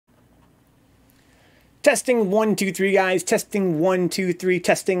Testing 1, 2, 3, guys. Testing 1, 2, 3.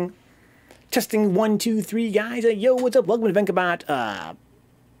 Testing. Testing 1, 2, 3, guys. Yo, what's up? Welcome to Vencabot.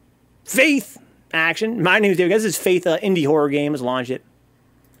 Faith action. My name is David. Guys, this is Faith indie horror game. Let's launch it.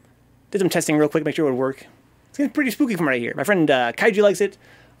 Did some testing real quick, make sure it would work. It's getting pretty spooky from right here. My friend Kaiju likes it.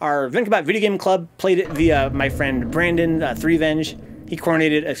 Our Vencabot video game club played it via my friend Brandon 3Venge. He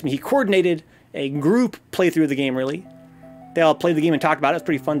coordinated a group playthrough of the game. Really, they all played the game and talked about it. It's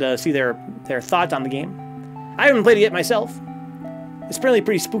pretty fun to see their thoughts on the game. I haven't played it yet myself. It's apparently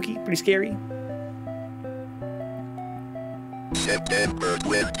pretty spooky, pretty scary. September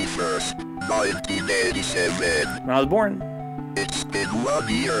 21st, 1987. When I was born. It's been 1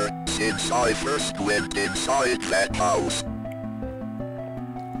 year since I first went inside that house.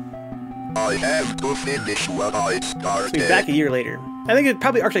 I have to finish what I started. So he's back a year later. I think it's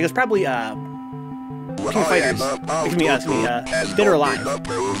probably Arctic. It's probably King of Fighters. It can be Dead or Alive.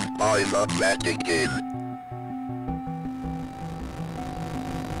 By the Vatican.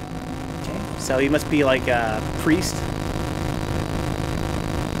 Okay, so he must be like a priest.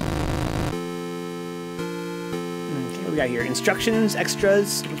 Okay, what do we got here? Instructions,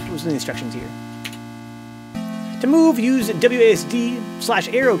 extras. What's the instructions here? To move, use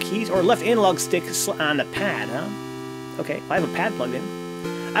WASD/arrow keys or left analog stick on the pad, huh? Okay, I have a pad plugged in.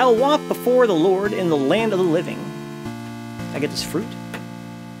 I will walk before the Lord in the land of the living. I get this fruit.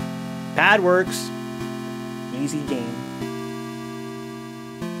 Pad works. Easy game.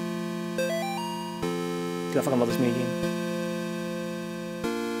 Do I fucking love this minigame?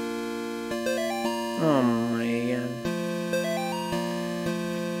 Oh my god.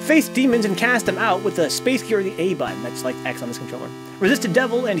 Face demons and cast them out with the space key or the A button. That's like X on this controller. Resist a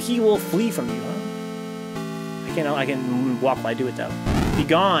devil and he will flee from you, huh? I can walk while I do it though. Be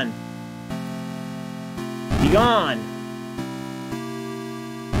gone. Be gone.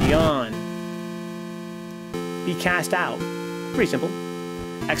 Be gone. Be cast out. Pretty simple.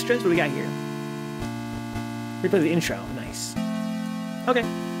 Extras, what do we got here? Replay the intro. Nice. Okay,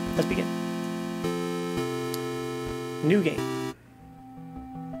 let's begin. New game.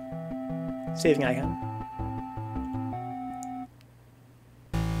 Saving icon.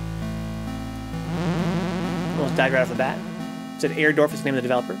 Almost died right off the bat. It said Airdorf is the name of the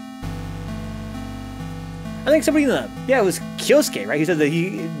developer. I think somebody in the... Yeah, it was Kyosuke, right? He said that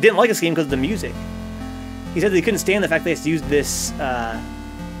he didn't like this game because of the music. He said that he couldn't stand the fact that they had to use this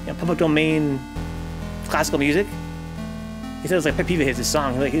public domain classical music. He said it was like pet peeve of his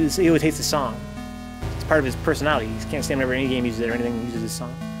song. Like, he always hates the song. It's part of his personality. He can't stand whenever any game uses it or anything uses his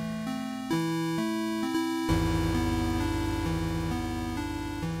song.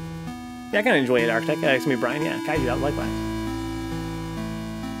 Yeah, I kind of enjoy it, Architect. It's me, Brian. Yeah, Kaiju, likewise.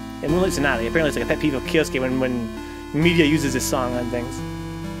 Yeah, Moonlight Sonata. Apparently it's like a pet peeve of Kyosuke when media uses this song on things.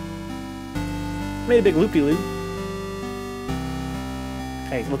 Made a big loopy-loop.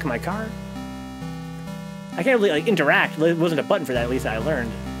 Hey, look at my car. I can't really like interact. There wasn't a button for that, at least I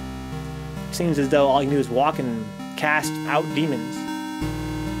learned. It seems as though all you can do is walk and cast out demons.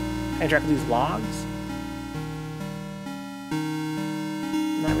 Can I interact with these logs?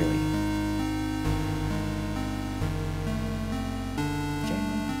 Not really.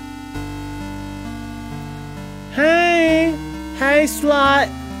 Hey! Hey, slut!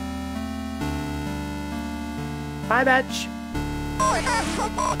 Bye, bitch!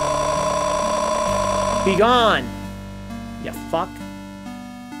 Be gone! You fuck.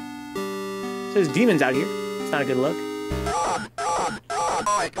 So there's demons out here. It's not a good look.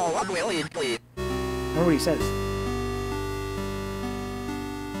 I wonder what he says.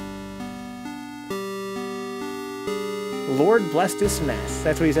 Lord bless this mess.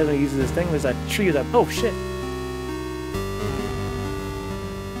 That's what he says when he uses this thing. There's a tree with a... Oh, shit.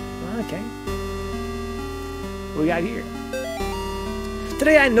 Okay. What do we got here?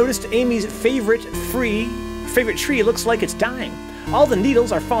 Today I noticed Amy's favorite tree looks like it's dying. All the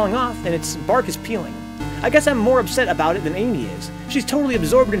needles are falling off and its bark is peeling. I guess I'm more upset about it than Amy is. She's totally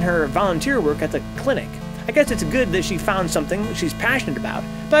absorbed in her volunteer work at the clinic. I guess it's good that she found something she's passionate about,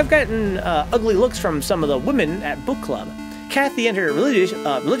 but I've gotten ugly looks from some of the women at book club. Kathy and her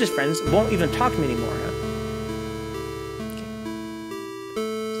religious friends won't even talk to me anymore, huh?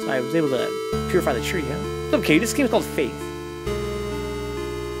 So I was able to purify the tree, huh? Okay, this game is called Faith.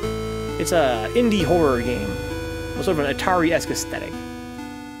 It's a indie horror game with sort of an Atari-esque aesthetic.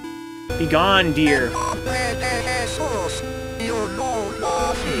 Be gone, dear. I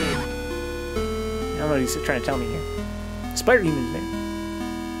don't know what he's trying to tell me here. Spider demons, man.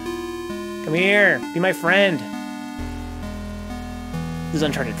 Come here, be my friend. This is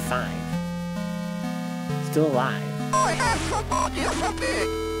Uncharted 5. Still alive.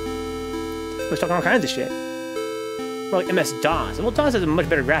 was talking all kinds of shit. More like MS-DOS. Well, DOS has much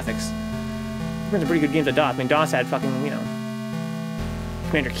better graphics. It runs some pretty good games on DOS. I mean, DOS had fucking, you know,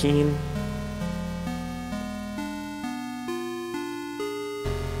 Commander Keen.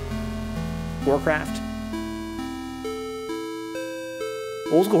 Warcraft.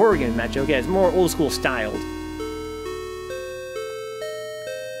 Old school horror games, Matt Joke. Yeah, it's more old school styled.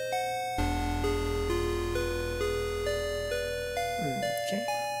 Okay.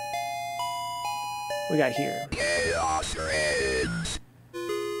 What we got here? Chaos reigns.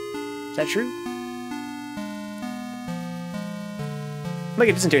 Is that true? Might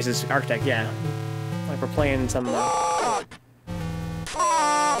get dysentery as architect, yeah. Like we're playing some.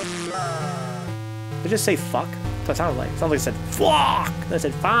 Did it just say fuck? That's what it sounded like. It sounded like it said fuck! Then it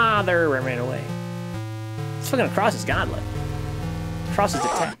said father and ran away. This fucking cross is godlike. Cross is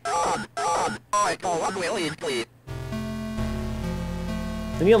detect.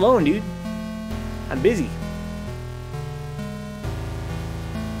 Leave me alone, dude. I'm busy.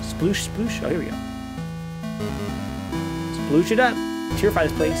 Sploosh, sploosh. Oh, here we go. Sploosh it up. Purify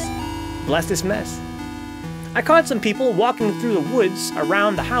this place. Bless this mess. I caught some people walking through the woods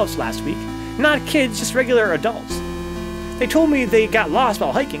around the house last week. Not kids, just regular adults. They told me they got lost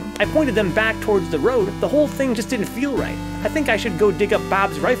while hiking. I pointed them back towards the road. The whole thing just didn't feel right. I think I should go dig up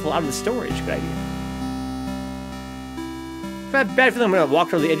Bob's rifle out of the storage. Good idea. I have a bad feeling I'm going to walk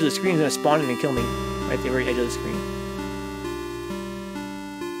toward the edge of the screen and going to spawn in and kill me. Right at the very edge of the screen.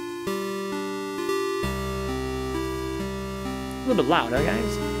 A little bit loud, huh,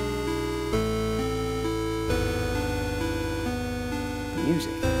 guys?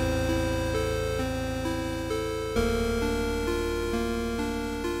 Music.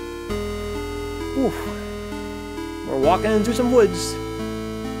 Oof. We're walking in through some woods.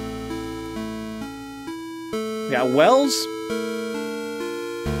 We got wells.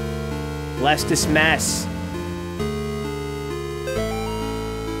 Bless this mess.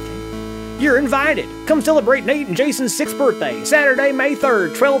 You're invited. Come celebrate Nate and Jason's 6th birthday, Saturday, May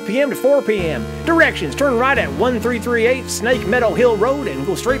 3rd, 12 p.m. to 4 p.m. Directions, turn right at 1338 Snake Meadow Hill Road and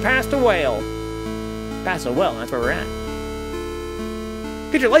go straight past the well. Past the well, that's where we're at.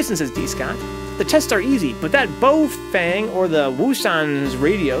 Get your licenses, D. Scott. The tests are easy, but that Bofang or the Woosan's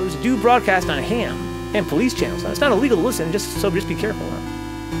radios do broadcast on ham and police channels. Now, it's not illegal to listen, just be careful. Huh?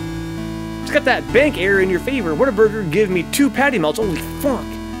 It's got that bank error in your favor. Whataburger give me 2 patty melts. Holy fuck.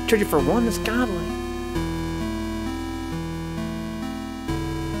 Charge you for 1? That's godlike.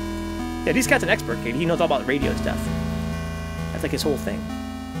 Yeah, D. Scott's an expert, kid. He knows all about radio stuff. That's like his whole thing.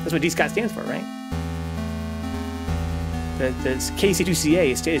 That's what D. Scott stands for, right? That's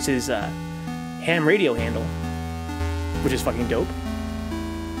KC2CA. It's his ham radio handle, which is fucking dope.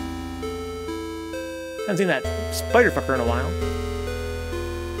 Haven't seen that spider fucker in a while.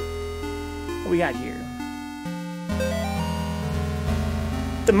 What we got here?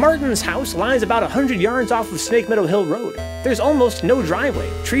 The Martins' house lies about 100 yards off of Snake Meadow Hill Road. There's almost no driveway.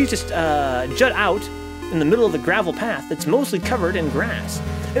 Trees just jut out in the middle of the gravel path that's mostly covered in grass.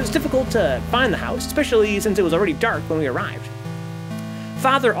 It was difficult to find the house, especially since it was already dark when we arrived.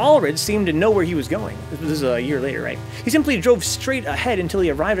 Father Allred seemed to know where he was going. This is a year later, right? He simply drove straight ahead until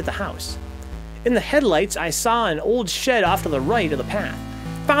he arrived at the house. In the headlights, I saw an old shed off to the right of the path.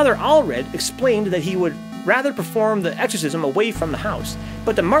 Father Allred explained that he would rather perform the exorcism away from the house,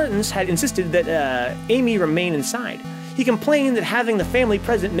 but the Martins had insisted that Amy remain inside. He complained that having the family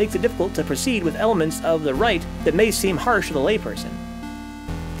present makes it difficult to proceed with elements of the rite that may seem harsh to the layperson.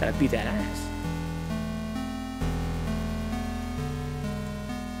 Gotta beat that ass.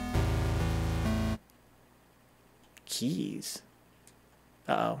 Keys.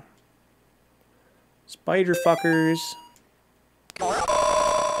 Uh-oh. Spider fuckers.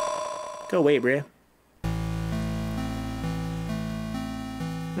 Go away, bruh.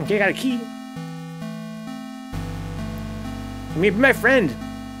 Okay, I got a key. Come here, be my friend.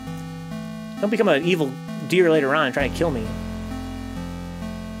 Don't become an evil deer later on trying to kill me.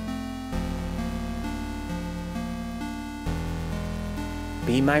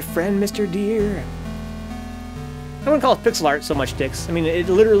 Be my friend, Mr. Deer. I wouldn't call it pixel art so much, Dix. I mean, it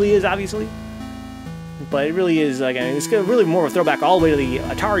literally is, obviously. But it really is, like, I mean, it's really more of a throwback all the way to the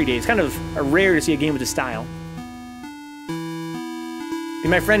Atari days. It's kind of rare to see a game with this style. Be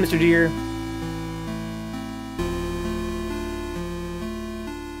my friend, Mr. Deer.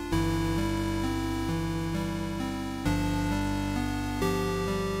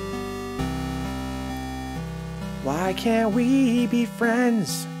 Why can't we be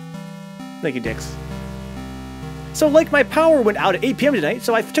friends? Thank you, Dix. So, like, my power went out at 8 p.m. tonight,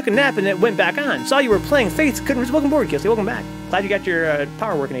 so I took a nap and it went back on. Saw you were playing Faith, couldn't resist. Welcome aboard, Kelsey. Welcome back. Glad you got your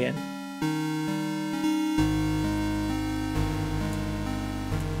power working again.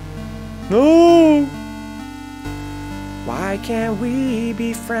 No! Why can't we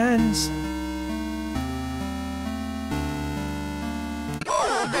be friends?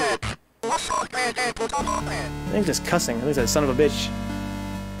 I think just cussing. I think that son of a bitch.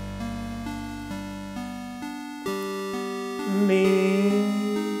 Me.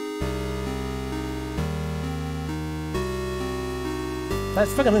 That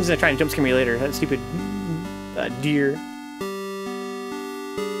fucking thing's gonna try and jump scare me later. That stupid deer.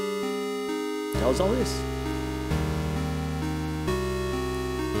 What the hell is all this?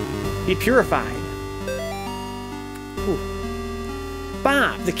 Be purified. Ooh.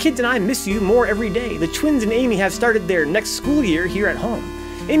 Bob, the kids and I miss you more every day. The twins and Amy have started their next school year here at home.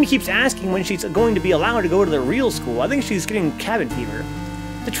 Amy keeps asking when she's going to be allowed to go to the real school. I think she's getting cabin fever.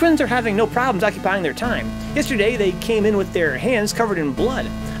 The twins are having no problems occupying their time. Yesterday, they came in with their hands covered in blood.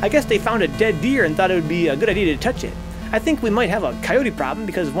 I guess they found a dead deer and thought it would be a good idea to touch it. I think we might have a coyote problem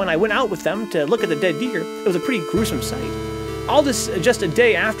because when I went out with them to look at the dead deer, it was a pretty gruesome sight. All this just a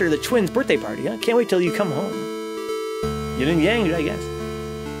day after the twins' birthday party. Huh? Can't wait till you come home. Yin and yang, dude, I guess.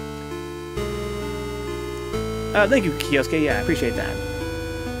 Thank you, Kioske. Yeah, I appreciate that.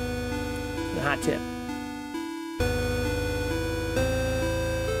 The hot tip.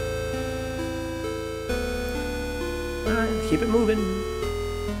 Alright, keep it moving.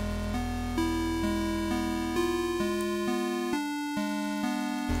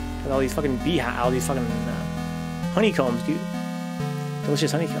 With all these fucking all these fucking honeycombs, dude.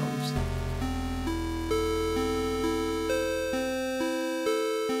 Delicious honeycombs.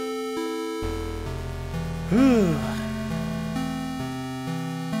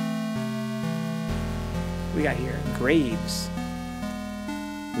 We got here graves.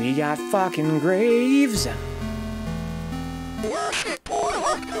 We got fucking graves.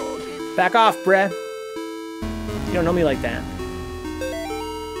 Back off, bruh. You don't know me like that.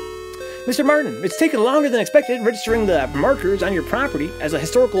 Mr. Martin, it's taken longer than expected registering the markers on your property as a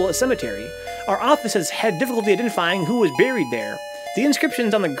historical cemetery. Our office has had difficulty identifying who was buried there. The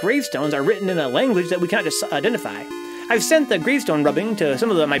inscriptions on the gravestones are written in a language that we cannot just identify. I've sent the gravestone rubbing to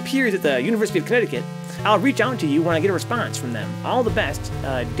some of my peers at the University of Connecticut. I'll reach out to you when I get a response from them. All the best,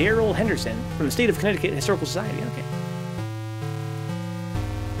 Daryl Henderson from the State of Connecticut Historical Society. Okay.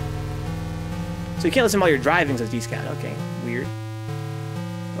 So you can't listen while you're driving, says D-Scout. Okay, weird.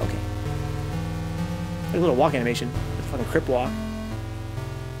 Okay. Like a little walk animation. A fucking crip walk.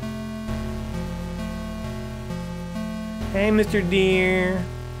 Hey, Mr. Deer.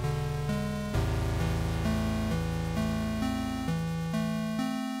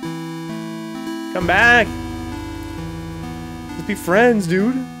 Come back. Let's be friends,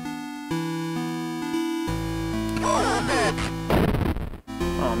 dude.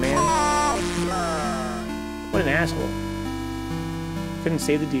 Oh, man. What an asshole. Couldn't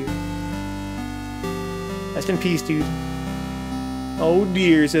save the deer. Rest in peace, dude. Oh,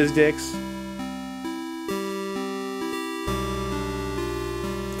 dear, says Dix.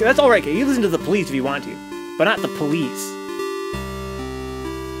 Okay, that's alright, you listen to the police if you want to, but not the police.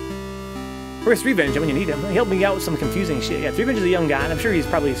 Where's Revenge when you need him? He helped me out with some confusing shit. Yeah, Revenge is a young guy, and I'm sure he's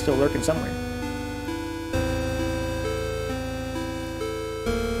probably still lurking somewhere.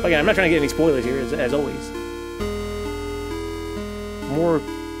 But again, I'm not trying to get any spoilers here, as always. More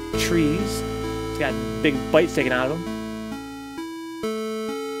trees. He's got big bites taken out of him.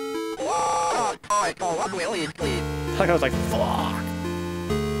 Like I was like, fuck. I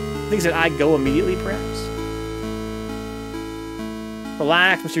think he said I'd go immediately, perhaps.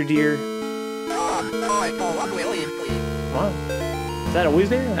 Relax, Mr. Deer. What? Is that always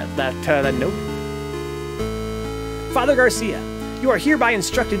there? That note? Father Garcia, you are hereby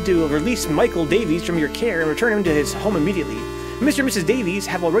instructed to release Michael Davies from your care and return him to his home immediately. Mr. and Mrs. Davies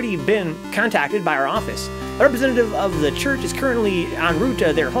have already been contacted by our office. A representative of the church is currently en route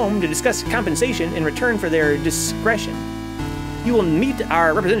to their home to discuss compensation in return for their discretion. You will meet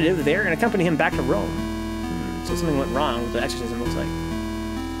our representative there and accompany him back to Rome. So something went wrong with the exorcism, looks like.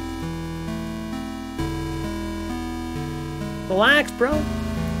 Relax, bro.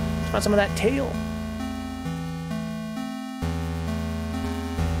 Just want some of that tail.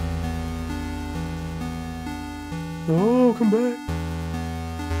 Oh, come back.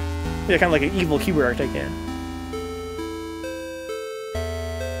 Yeah, kind of like an evil Cuber archetype, yeah.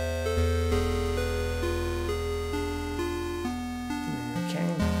 Okay.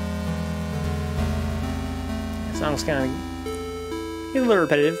 That song's kind of a little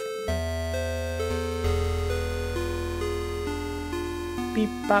repetitive. Beep,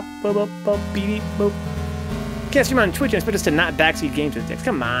 bop, boop, boop, boop, beep, beep, boop. Can't stream on Twitch and expect us to not backseat games with dicks.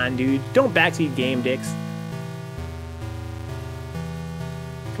 Come on, dude. Don't backseat game dicks.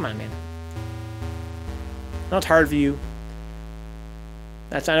 Come on, man. Now it's hard for you.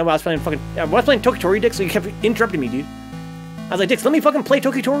 That's I know I was playing fucking. I was playing Tokitori, Dick, so you kept interrupting me, dude. I was like, Dix, let me fucking play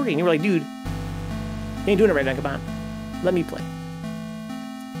Tokitori. And you were like, dude, you ain't doing it right now, come on. Let me play.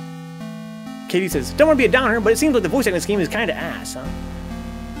 Katie says, don't want to be a downer, but it seems like the voice acting in this game is kind of ass, huh?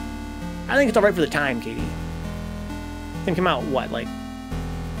 I think it's alright for the time, Katie. It came out, what, like,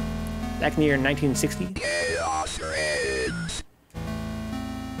 back in the year 1960?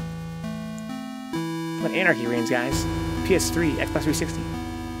 What Anarchy Reigns, guys. PS3, Xbox 360.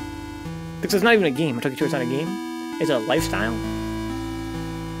 Because it's not even a game. I took you to it's not a game. It's a lifestyle.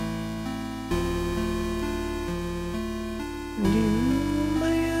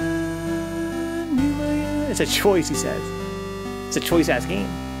 It's a choice, he says. It's a choice-ass game.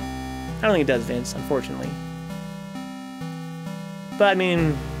 I don't think it does, Vince, unfortunately. But, I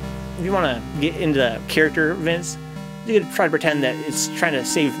mean, if you want to get into the character, Vince, you could try to pretend that it's trying to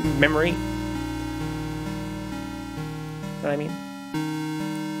save memory. You know what I mean?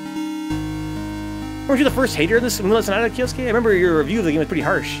 Weren't you the first hater of this Mula Sonata, Kyosuke? I remember your review of the game was pretty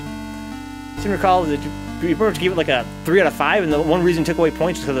harsh. I seem to recall that you pretty much gave it like a 3 out of 5, and the one reason you took away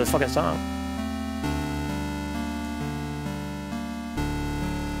points was because of the fucking song.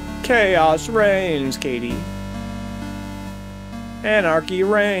 Chaos reigns, Katie. Anarchy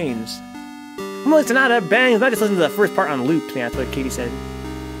reigns. Mula Sonata, bang! If I just listen to the first part on loop, yeah, that's what Katie said.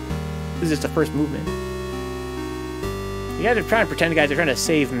 This is just the first movement. You gotta try and pretend, guys, they're trying to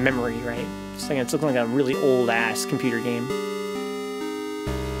save memory, right? Just thinking it's looking like a really old-ass computer game.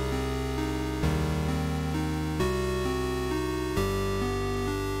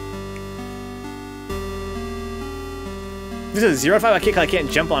 This is a 0 5 I kick. I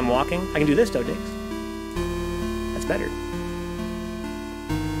can't jump while I'm walking. I can do this though, Dix. That's better.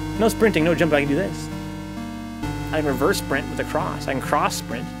 No sprinting, no jumping. I can do this. I can reverse sprint with a cross. I can cross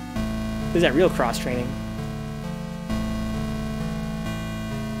sprint. This is that real cross training.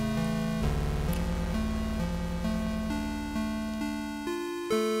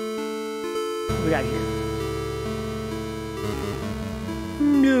 What do we got here?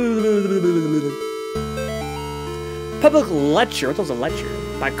 Public Lecture, what was a lecture?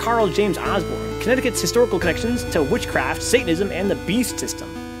 By Carl James Osborne. Connecticut's historical connections to witchcraft, Satanism, and the beast system.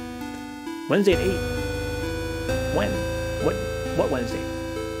 Wednesday at 8. When? What Wednesday?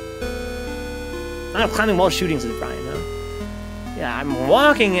 I'm climbing while shooting, says Brian, huh? Yeah, I'm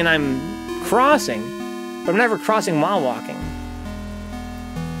walking and I'm crossing, but I'm never crossing while walking.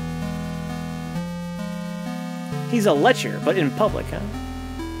 He's a lecher, but in public, huh?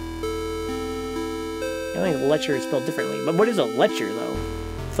 I think lecher is spelled differently. But what is a lecher, though?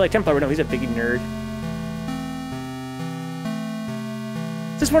 I feel like Templar would know. He's a big nerd.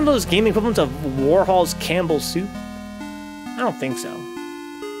 Is this one of those gaming equivalents of Warhol's Campbell's Soup? I don't think so.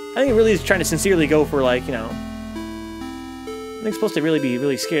 I think it really is trying to sincerely go for, like, you know... I think it's supposed to really be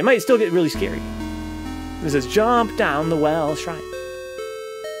really scary. It might still get really scary. This says, jump down the well shrine.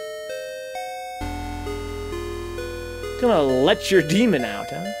 Gonna let your demon out,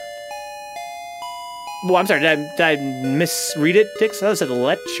 huh? Well, I'm sorry, did I misread it, Dix? I thought it said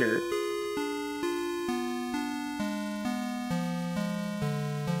lecture.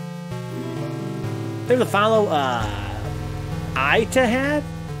 There's a follow, Itahad?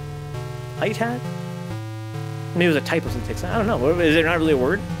 Itahad? Maybe it was a typo, Dix. I don't know. Is it not really a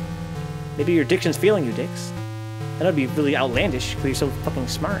word? Maybe your diction's failing you, Dix. That would be really outlandish, because you're so fucking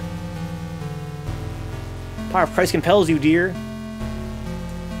smart. Power of Christ compels you, dear.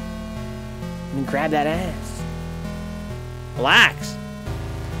 And grab that ass. Relax.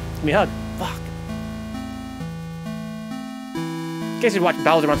 Give me a hug. Fuck. You guys should watch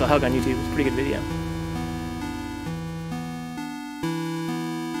Bowser Wants a Hug on YouTube. It's a pretty good video.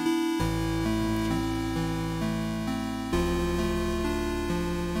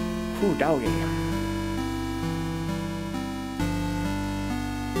 Ooh, doggy.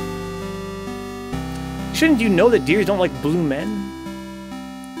 Shouldn't you know that deers don't like blue men?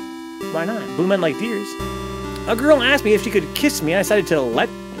 Why not? Blue men like deers. A girl asked me if she could kiss me, and I decided to let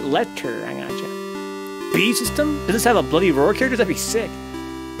her. I gotcha. B system? Does this have a bloody roar character? That'd be sick.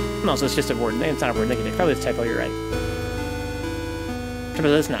 No, so it's just a word. It's not a word. It's probably a typo. You're right.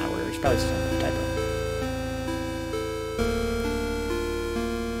 That's not a word. It's probably just a typo.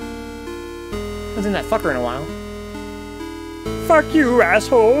 I haven't seen that fucker in a while. Fuck you,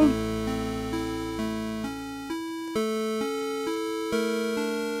 asshole.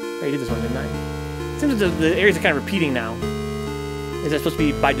 I did this one, didn't I? It seems like the areas are kind of repeating now. Is that supposed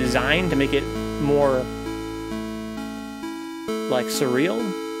to be by design to make it more like surreal?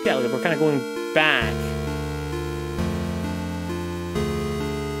 Yeah, we're kind of going back.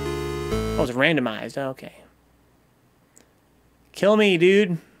 Oh, it's randomized. Okay. Kill me,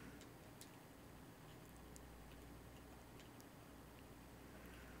 dude.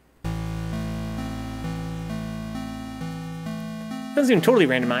 Doesn't seem totally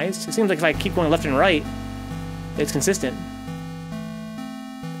randomized. It seems like if I keep going left and right, it's consistent.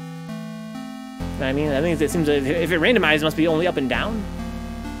 I mean, I think it seems like if it randomized, it must be only up and down.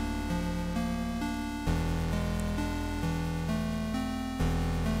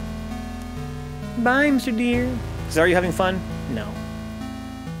 Bye, Mr. Deer. So are you having fun? No.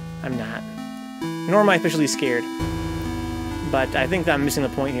 I'm not. Nor am I officially scared. But I think I'm missing the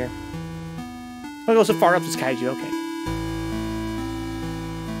point here. I'll go so far up this kaiju, okay.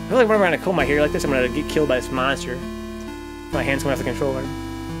 I feel like whenever I'm gonna comb my hair like this, I'm gonna get killed by this monster. My hand's going off the controller.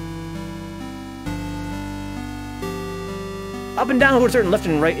 Up and down go to certain left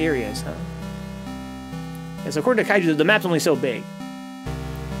and right areas, huh? Yeah, so according to kaiju, the map's only so big.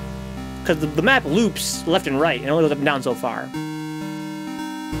 Because the map loops left and right, and it only goes up and down so far.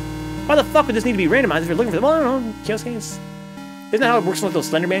 Why the fuck would this need to be randomized if you're looking for them? Well, I don't know. Kyosuke is... Isn't that how it works in like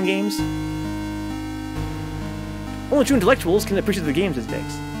those Slenderman games? Only true intellectuals can appreciate the games as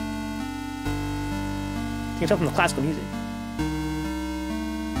dicks. You can tell from the classical music.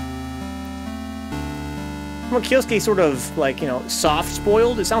 Well, Kyosuke sort of, like, you know,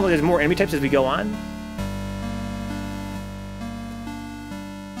 soft-spoiled. It sounds like there's more enemy types as we go on.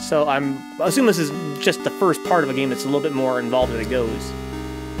 So I assume this is just the first part of a game that's a little bit more involved as it goes.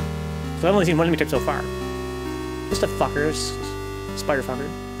 So I've only seen one enemy type so far. Just a fucker. Spider fucker.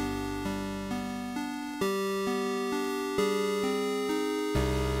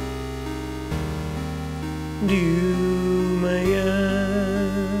 Do my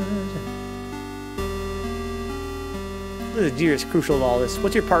God. The deer is crucial to all this.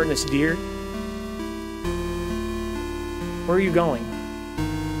 What's your part in this, deer? Where are you going?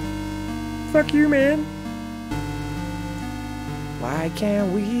 Fuck you, man. Why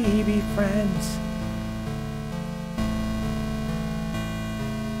can't we be friends?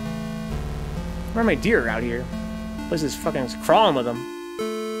 Where are my deer out here? This is fucking crawling with them.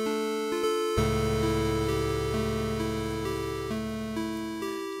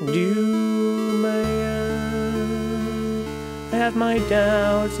 Do my I have my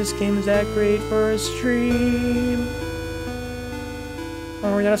doubts. This game is that great for a stream.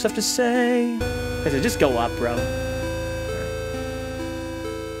 Or we got stuff to say. I said, just go up, bro.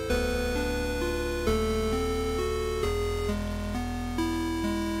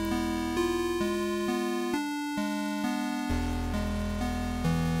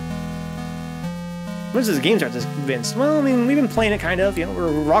 When does this game start, this Vince? Well, I mean, we've been playing it kind of. You know, we're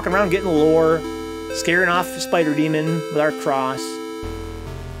rocking around getting lore, scaring off Spider Demon with our cross.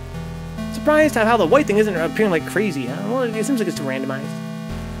 Surprised how the white thing isn't appearing like crazy, huh? Well, it seems like it's randomized.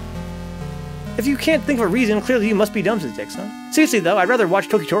 If you can't think of a reason, clearly you must be dumb as dicks, huh? Seriously, though, I'd rather watch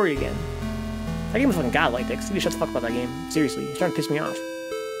Tokitori again. That game was fucking godlike, dicks. You need to shut the fuck up about that game. Seriously, you're starting to piss me off.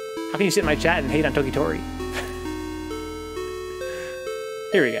 How can you sit in my chat and hate on Tokitori?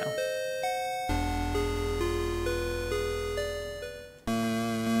 Here we go.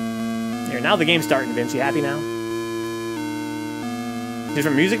 Here, now the game's starting, Vince. You happy now?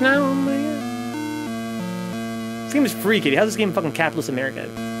 Different music now? Oh my God. This game is free, kitty. How's this game fucking capitalist America?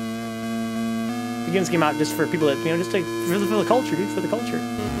 The games came out just for people that, you know, just like for the culture, dude, for the culture.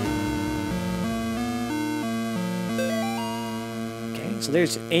 Okay, so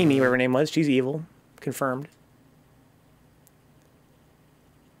there's Amy, whatever her name was. She's evil. Confirmed.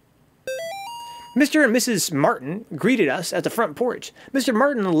 Mr. and Mrs. Martin greeted us at the front porch. Mr.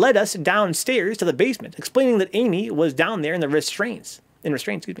 Martin led us downstairs to the basement, explaining that Amy was down there in restraints,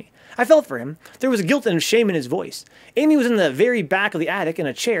 excuse me. I felt for him. There was guilt and shame in his voice. Amy was in the very back of the attic in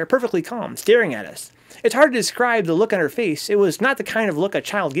a chair, perfectly calm, staring at us. It's hard to describe the look on her face. It was not the kind of look a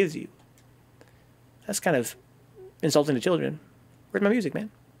child gives you. That's kind of insulting to children. Where's my music,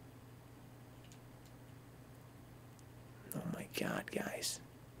 man? Oh my God, guys.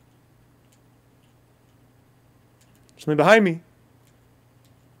 Something behind me.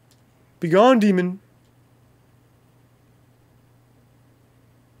 Be gone, demon.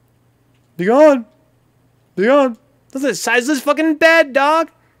 Be gone. Be gone. Look at the size of this fucking bed, dog.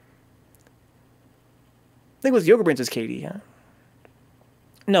 I think it was Yoga Brain says Katie, huh?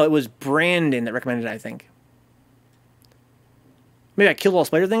 No, it was Brandon that recommended it, I think. Maybe I killed all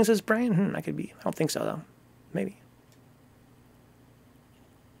spider things, says Brian? That could be. I don't think so, though. Maybe.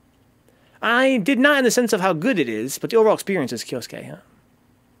 I did not in the sense of how good it is, but the overall experience is Kyosuke, huh?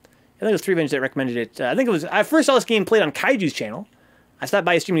 I think it was 3Venge that recommended it. I think it was... I first saw this game played on Kaiju's channel. I stopped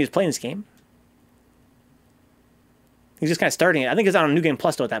by his stream when he was playing this game. He's just kind of starting it. I think it's on New Game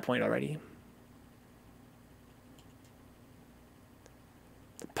Plus, though, at that point already.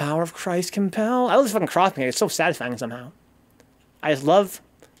 power of Christ compel. I love this fucking cross me. It's so satisfying somehow. I just love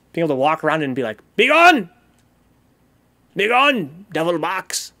being able to walk around and be like, be gone! Be gone, devil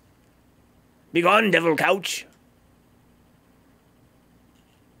box! Be gone, devil couch!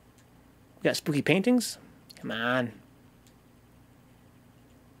 You got spooky paintings? Come on.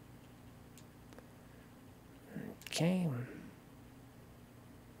 Okay.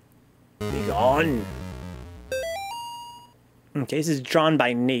 Be gone. Okay, this is drawn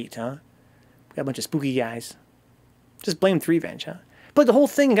by Nate, huh? We got a bunch of spooky guys. Just blame 3Venge, huh? But the whole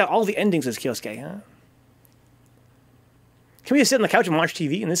thing got all the endings as Kyosuke, huh? Can we just sit on the couch and watch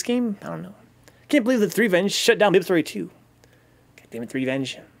TV in this game? I don't know. Can't believe that 3Venge shut down Maple Story 2. God damn it,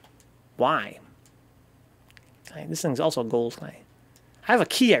 3Venge. Why? This thing's also gold. I have a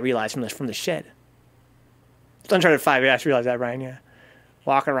key, I realized, from the shed. It's Uncharted 5, yeah, I just realized that, Brian, yeah.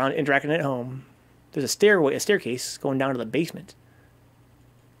 Walking around, interacting at home. There's a staircase going down to the basement.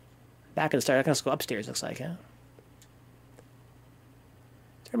 Back of the stairs. I can just go upstairs, looks like, huh?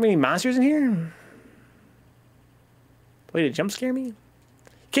 Is there any monsters in here? Way to jump scare me? You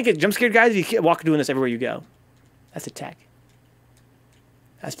can't get jump scared, guys, if you can't walk doing this everywhere you go. That's the tech.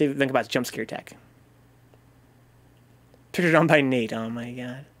 That's David Vencabot's jump scare tech. Pictured on by Nate. Oh my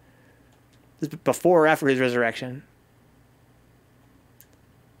god. This is before or after his resurrection.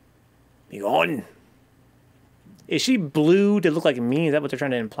 Be gone. Is she blue to look like me? Is that what they're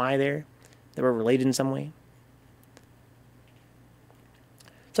trying to imply there? That we're related in some way?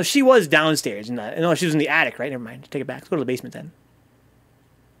 So she was downstairs. No, she was in the attic, right? Never mind. Take it back. Let's go to the basement then.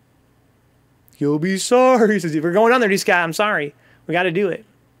 You'll be sorry. He says, if we're going down there, Scott, I'm sorry. We got to do it.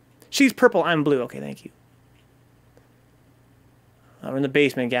 She's purple. I'm blue. Okay, thank you. We're in the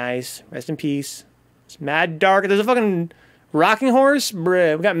basement, guys. Rest in peace. It's mad dark. There's a fucking rocking horse.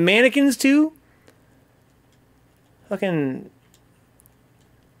 Bruh. We got mannequins, too. Fucking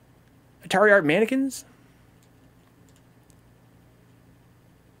Atari art mannequins.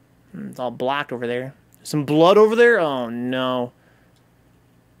 It's all blocked over there. Some blood over there? Oh, no.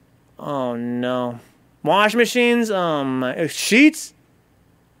 Oh, no. Wash machines? Sheets?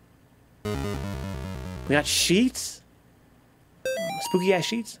 We got sheets? Spooky-ass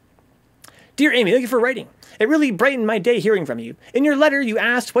sheets? Dear Amy, thank you for writing. It really brightened my day hearing from you. In your letter, you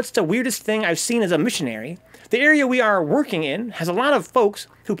asked what's the weirdest thing I've seen as a missionary. The area we are working in has a lot of folks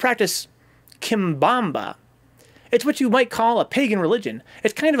who practice Kimbamba. It's what you might call a pagan religion.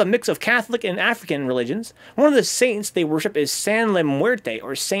 It's kind of a mix of Catholic and African religions. One of the saints they worship is San La Muerte,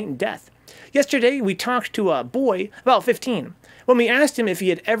 or Saint Death. Yesterday, we talked to a boy, about 15. When we asked him if he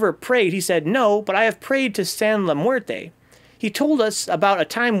had ever prayed, he said, no, but I have prayed to San La Muerte. He told us about a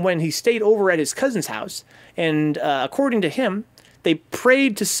time when he stayed over at his cousin's house, and according to him, they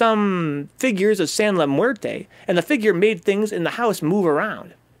prayed to some figures of San La Muerte, and the figure made things in the house move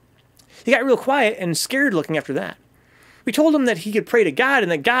around. He got real quiet and scared looking after that. We told him that he could pray to God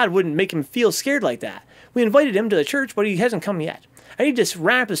and that God wouldn't make him feel scared like that. We invited him to the church, but he hasn't come yet. I need to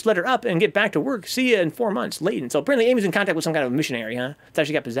wrap this letter up and get back to work. See you in 4 months. Layton. So apparently Amy's in contact with some kind of missionary, huh? Thought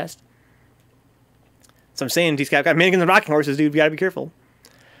she got possessed. So I'm saying, these guys got mannequins and rocking horses, dude. We gotta be careful.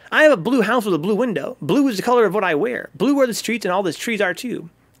 I have a blue house with a blue window. Blue is the color of what I wear. Blue are the streets and all the trees are too.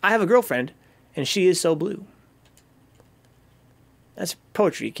 I have a girlfriend, and she is so blue. That's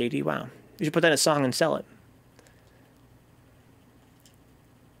poetry, Katie. Wow. You should put that in a song and sell it.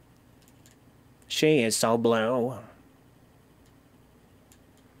 She is so blue.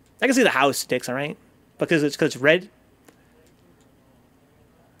 I can see the house sticks, all right? Because it's red.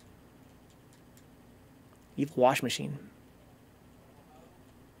 Evil wash machine.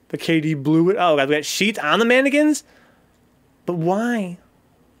 But KD blew it. Oh, God, we got sheets on the mannequins? But why?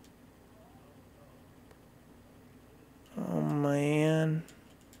 Oh, man.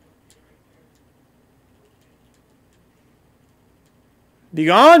 Be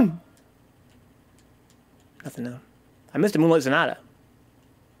gone! Nothing now. I missed a Moonlight Sonata.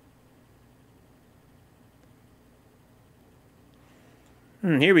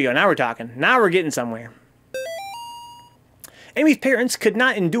 Here we go. Now we're talking. Now we're getting somewhere. Amy's parents could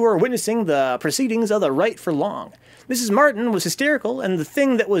not endure witnessing the proceedings of the rite for long. Mrs. Martin was hysterical, and the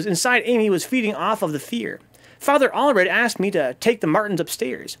thing that was inside Amy was feeding off of the fear. Father Allred asked me to take the Martins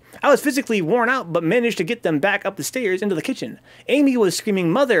upstairs. I was physically worn out, but managed to get them back up the stairs into the kitchen. Amy was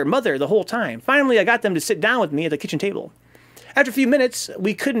screaming, "Mother, Mother," the whole time. Finally, I got them to sit down with me at the kitchen table. After a few minutes,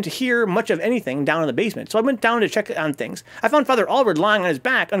 we couldn't hear much of anything down in the basement, so I went down to check on things. I found Father Allred lying on his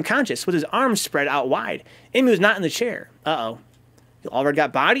back, unconscious, with his arms spread out wide. Amy was not in the chair. Uh-oh. Allred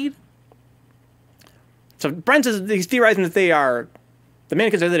got bodied? So Brent says he's theorizing that the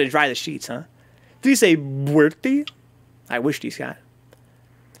mannequins are there to dry the sheets, huh? Did he say Muerte? I wish he got.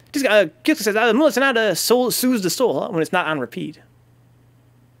 Just Kyoto says, listen how to soothes the soul when it's not on repeat.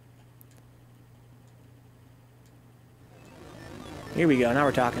 Here we go. Now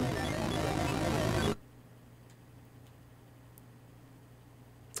we're talking.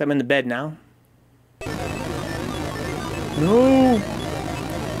 So I'm in the bed now. No!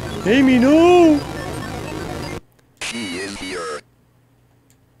 Amy, no! She is here.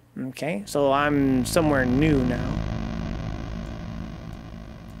 Okay, so I'm somewhere new now.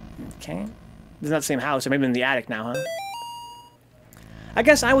 Okay. This is not the same house, or maybe in the attic now, huh? I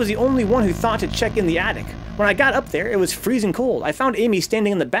guess I was the only one who thought to check in the attic. When I got up there, it was freezing cold. I found Amy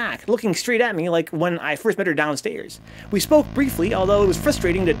standing in the back, looking straight at me like when I first met her downstairs. We spoke briefly, although it was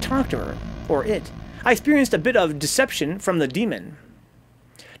frustrating to talk to her, or it. I experienced a bit of deception from the demon.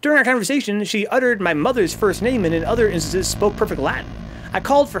 During our conversation, she uttered my mother's first name and in other instances spoke perfect Latin. I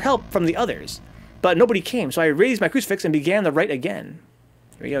called for help from the others, but nobody came, so I raised my crucifix and began the rite again.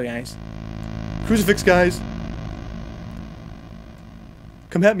 Here we go, guys. Crucifix, guys.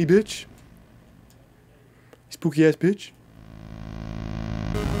 Come at me, bitch. Spooky ass bitch.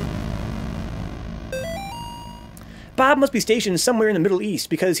 Bob must be stationed somewhere in the Middle East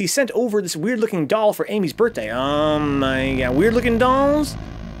because he sent over this weird-looking doll for Amy's birthday. My God, weird-looking dolls?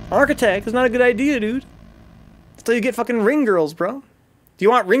 Architect is not a good idea, dude. That's how you get fucking ring girls, bro. Do you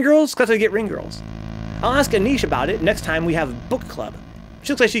want ring girls? That's how you get ring girls. I'll ask Anish about it next time we have book club.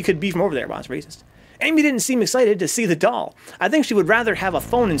 She looks like she could be from over there. Wow, it's racist. Amy didn't seem excited to see the doll. I think she would rather have a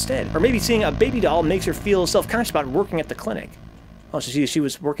phone instead. Or maybe seeing a baby doll makes her feel self-conscious about working at the clinic. Oh, so she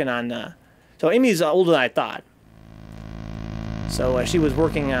was working on... So Amy's older than I thought. So she was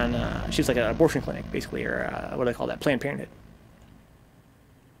working on... she was like an abortion clinic, basically. Or what do they call that? Planned Parenthood.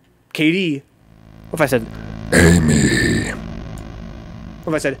 KD. What if I said... Amy.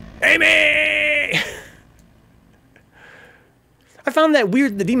 What if I said... Amy! I found that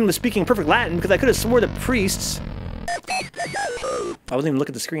weird the demon was speaking perfect Latin because I could have swore the priests... I wasn't even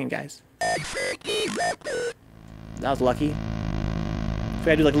looking at the screen, guys. That was lucky. So I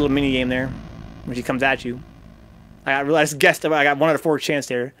gotta do like a little mini game there when she comes at you. I guessed I got 1 out of 4 chance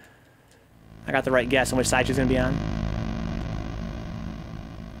there. I got the right guess on which side she's gonna be on.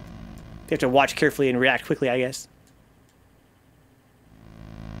 You have to watch carefully and react quickly, I guess.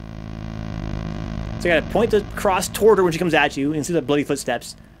 So you gotta point the cross toward her when she comes at you and see the bloody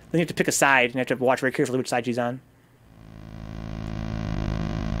footsteps. Then you have to pick a side and you have to watch very carefully which side she's on.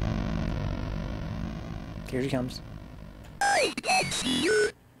 Here she comes. I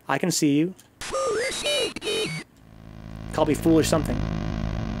can see you. Call me foolish something.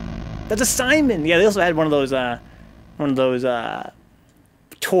 That's a Simon. Yeah, they also had one of those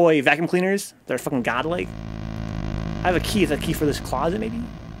toy vacuum cleaners. They're fucking godlike. I have a key. Is that a key for this closet, maybe?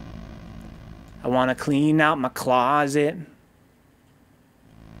 I want to clean out my closet.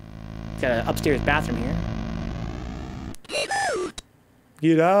 Got an upstairs bathroom here. Get out!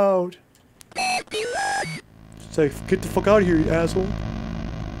 Get out! It's like, get the fuck out of here, you asshole.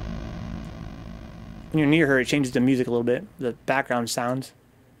 When you're near her, it changes the music a little bit. The background sounds.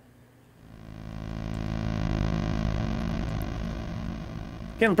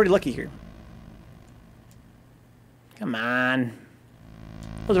 Getting pretty lucky here. Come on.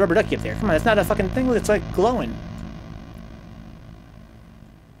 There's a rubber ducky up there. Come on, that's not a fucking thing. It's like glowing.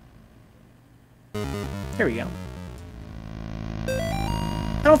 There we go.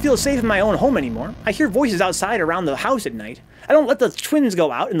 I don't feel safe in my own home anymore. I hear voices outside around the house at night. I don't let the twins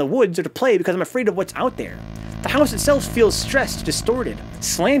go out in the woods or to play because I'm afraid of what's out there. The house itself feels stressed, distorted,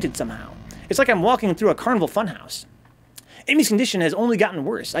 slanted somehow. It's like I'm walking through a carnival funhouse. Amy's condition has only gotten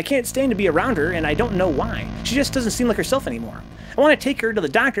worse. I can't stand to be around her, and I don't know why. She just doesn't seem like herself anymore. I want to take her to the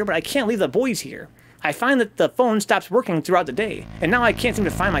doctor, but I can't leave the boys here. I find that the phone stops working throughout the day, and now I can't seem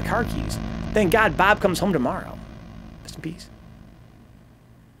to find my car keys. Thank God Bob comes home tomorrow. Rest in peace.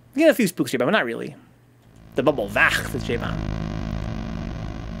 We get a few spooks here, but not really. The bubble vach with J-Bomb.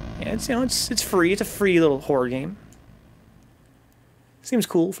 Yeah, it's, you know, it's free. It's a free little horror game. Seems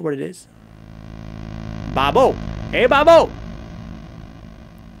cool for what it is. Babo! Hey, Babo!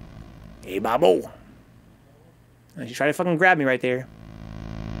 Hey, Babo! And she tried to fucking grab me right there.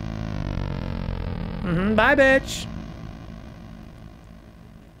 Bye, bitch!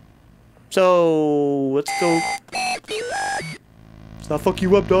 So, let's go. So I'll fuck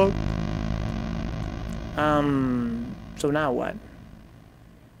you up, dog. So now what?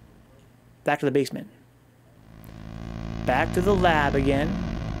 Back to the basement. Back to the lab again.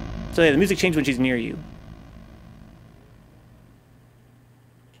 So yeah, the music changes when she's near you.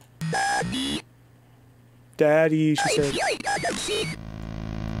 Daddy, she said.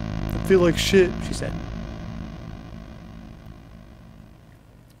 I feel like shit, she said.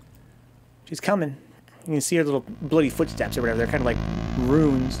 She's coming. You can see her little bloody footsteps or whatever. They're kind of like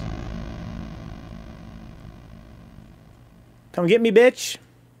runes. Come get me, bitch.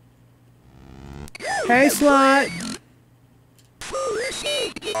 Hey, slut.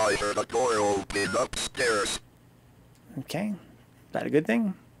 I heard a door open upstairs. Okay. Is that a good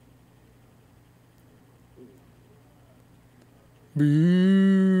thing? Boo.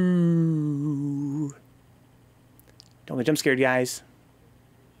 Don't get jump scared, guys.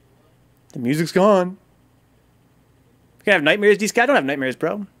 The music's gone. You can have nightmares, D-Sky. Don't have nightmares,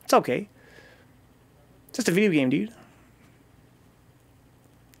 bro. It's okay. It's just a video game, dude.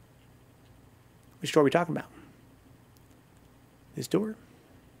 Which door are we talking about? This door?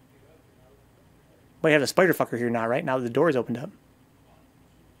 Well, you have the spider fucker here now, right? Now that the door is opened up.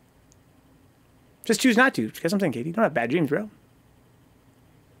 Just choose not to. Get something, Katie. Don't have bad dreams, bro.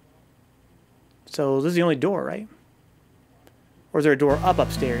 So this is the only door, right? Or is there a door up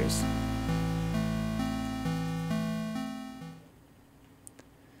upstairs?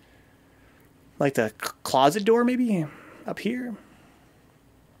 Like the closet door, maybe? Up here?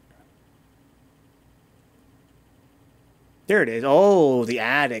 There it is. Oh, the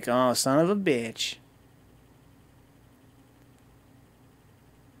attic. Oh, son of a bitch.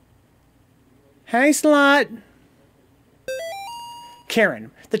 Hey, slut.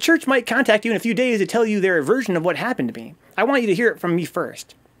 Karen, the church might contact you in a few days to tell you their version of what happened to me. I want you to hear it from me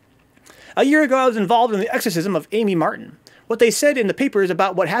first. A year ago, I was involved in the exorcism of Amy Martin. What they said in the papers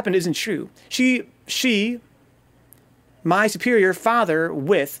about what happened isn't true. My superior father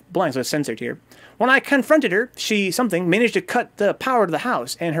with, blank, so it's censored here. When I confronted her, she, managed to cut the power to the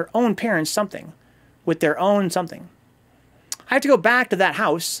house and her own parents, with their own something. I have to go back to that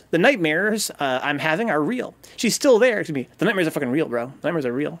house. The nightmares I'm having are real. She's still there. Excuse me. The nightmares are fucking real, bro. The nightmares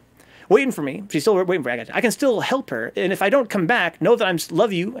are real. Waiting for me. She's still waiting for me. I can still help her. And if I don't come back, know that I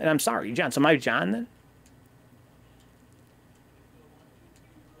love you and I'm sorry, John. So am I John then?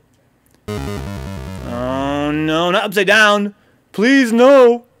 Oh, no. Not upside down. Please,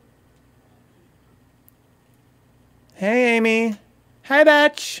 no. Hey, Amy. Hi,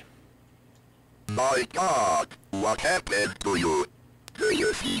 bitch. My God, what happened to you? Do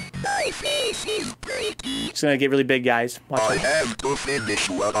you think my face is breaking? It's gonna get really big, guys. Watch I out. have to finish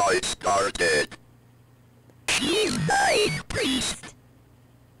what I started. She's my priest.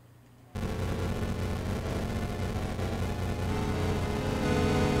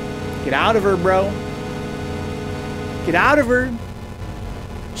 Get out of her, bro. Get out of her.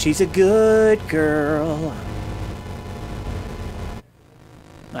 She's a good girl.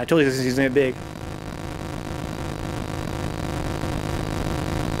 I told you this is gonna get big.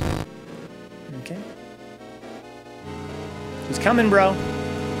 Okay. She's coming, bro.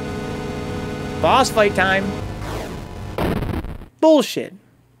 Boss fight time. Bullshit.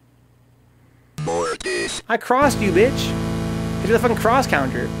 Mortis. I crossed you, bitch. Hit you with a fucking cross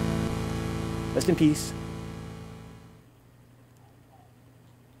counter. Rest in peace.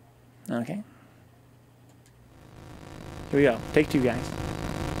 Okay. Here we go. Take two, guys.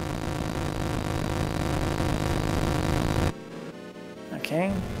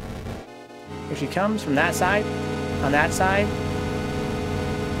 Okay. Here she comes from that side. On that side.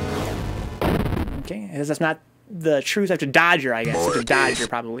 Okay. As that's not the truth. I have to dodge her, I guess. I have to dodge her,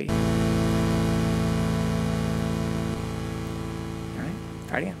 probably. Alright.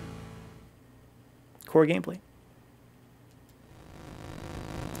 Try it again. Core gameplay.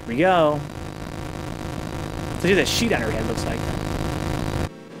 Here we go. So she has a sheet on her head, looks like.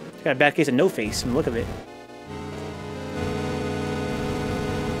 She's got a bad case of no face from the look of it.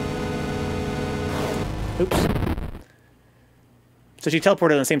 Oops. So she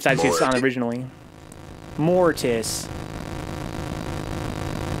teleported on the same side she was on originally. Mortis.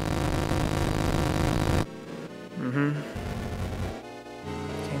 Mm-hmm.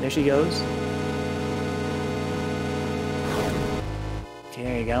 Okay, there she goes. Okay,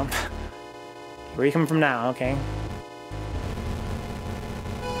 there you go. Where are you coming from now? Okay.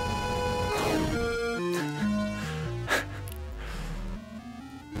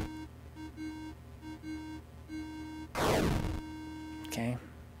 Okay.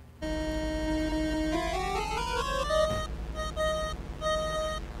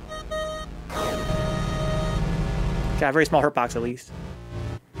 Got a very small hurt box at least.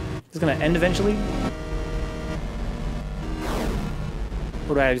 This is gonna end eventually.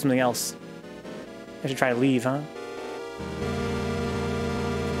 Or do I do something else? I should try to leave, huh?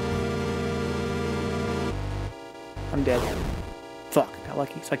 I'm dead. Fuck, got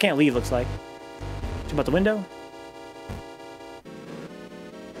lucky. So I can't leave, looks like. Jump out the window?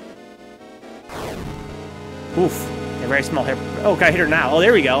 Oof. Yeah, very small hair. Oh, can I hit her now? Oh,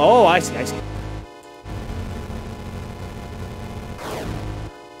 there we go. Oh, I see, I see.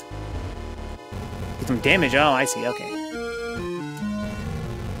 Get some damage. Oh, I see. Okay.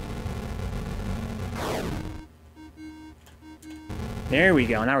 There we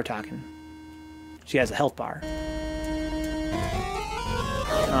go. Now we're talking. She has a health bar.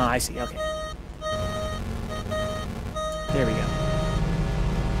 Oh, I see. Okay. There we go.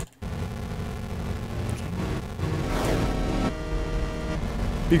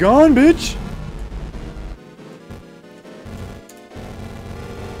 Be gone, bitch!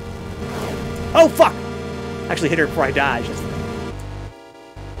 Oh, fuck! Actually hit her before I dodged.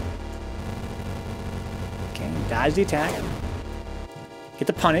 Okay, dodge the attack. Get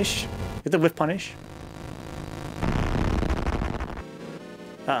the punish. Get the whiff punish.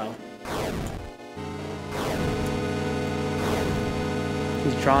 Uh-oh.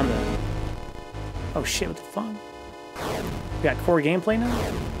 He's drawn the... Oh shit, what the fuck? We got core gameplay now?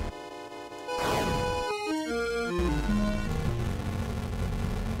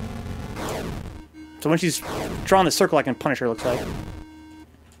 So when she's drawing the circle, I can punish her, looks like.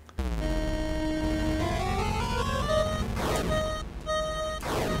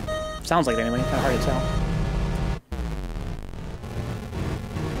 Sounds like it anyway, kind of hard to tell.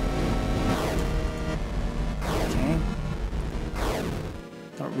 Okay.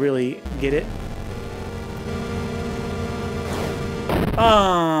 Don't really get it.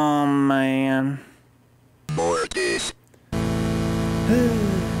 Oh, man. Mortis.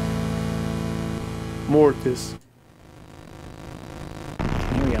 Mortis.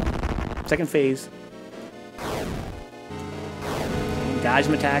 Here we go. Second phase. Dodge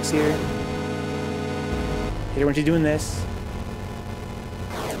some attacks here. Hit her when she's doing this.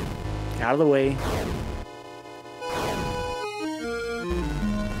 Get out of the way.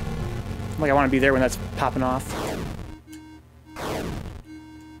 Like I want to be there when that's popping off.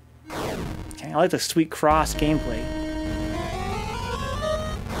 Okay, I like the sweet cross gameplay.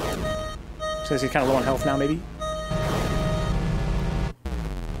 So he's kind of low on health now, maybe.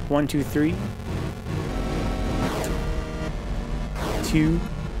 1, 2, 3. 2,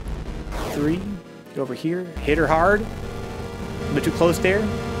 3. Get over here. Hit her hard. A bit too close there.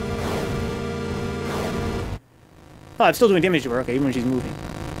 Oh, it's still doing damage to her. Okay, even when she's moving.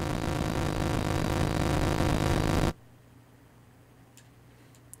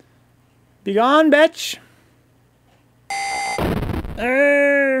 Be gone, bitch.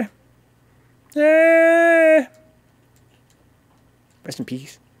 Rest in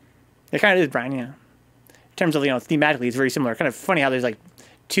peace. It kind of is, Brian, yeah. In terms of, thematically, it's very similar. Kind of funny how there's, like,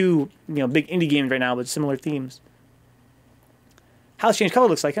 two, big indie games right now with similar themes. House change color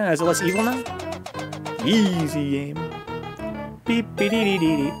looks like, huh? Is it less evil now? Easy game. Beep, beep, dee, dee,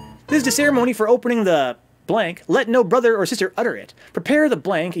 dee. This is the ceremony for opening the blank. Let no brother or sister utter it. Prepare the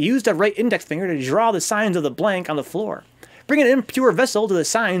blank. Use the right index finger to draw the signs of the blank on the floor. Bring an impure vessel to the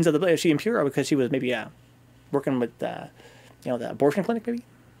signs of the blank. Is she impure because she was maybe working with, the abortion clinic, maybe?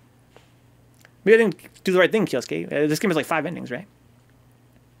 Maybe I didn't do the right thing, Kiosuke. This game has like 5 endings, right?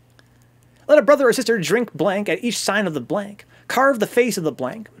 Let a brother or sister drink blank at each sign of the blank. Carve the face of the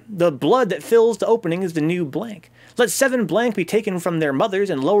blank. The blood that fills the opening is the new blank. Let 7 blank be taken from their mothers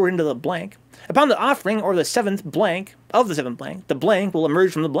and lowered into the blank. Upon the offering or the 7th blank of the 7th blank, the blank will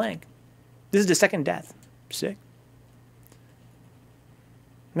emerge from the blank. This is the second death. Sick.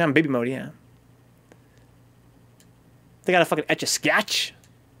 Now I'm baby mode, yeah. They gotta fucking etch a sketch.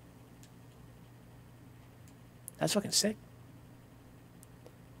 That's fucking sick.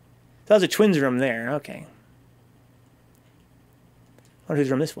 That was a twins room there. Okay. I wonder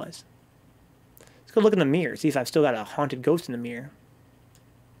whose room this was. Let's go look in the mirror. See if I've still got a haunted ghost in the mirror.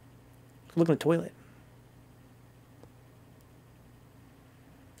 Look in the toilet.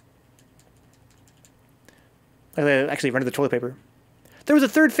 I actually rented the toilet paper. There was a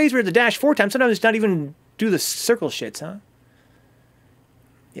third phase where the dash 4 times. Sometimes it's not even do the circle shits, huh?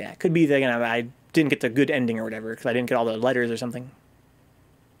 Yeah, it could be that I didn't get the good ending or whatever because I didn't get all the letters or something.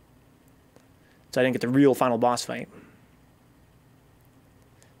 So I didn't get the real final boss fight.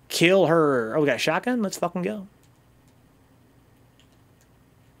 Kill her. Oh, we got a shotgun? Let's fucking go.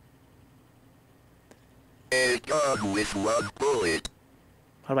 A gun with 1 bullet.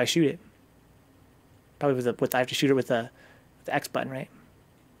 How do I shoot it? Probably with I have to shoot it with the X button, right?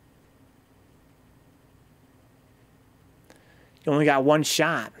 You only got 1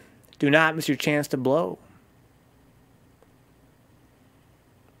 shot. Do not miss your chance to blow.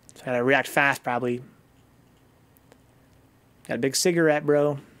 So I gotta react fast, probably. Got a big cigarette,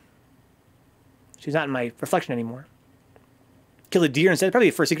 bro. She's not in my reflection anymore. Kill a deer instead.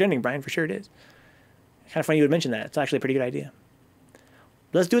 Probably the first secret ending, Brian. For sure it is. Kind of funny you would mention that. It's actually a pretty good idea.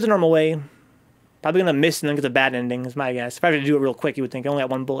 Let's do it the normal way. Probably going to miss and then get the bad ending, is my guess. If I had to do it real quick, you would think I only got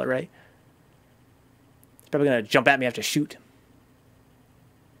one bullet, right? It's probably going to jump at me, I have to shoot.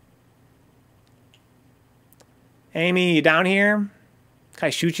 Amy, you down here? Can I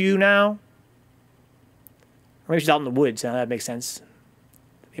shoot you now? Or maybe she's out in the woods. That makes sense.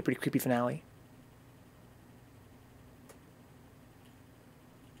 It'd be a pretty creepy finale.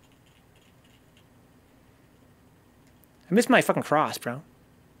 I missed my fucking cross, bro.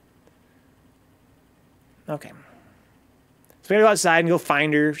 Okay. So we gotta go outside and go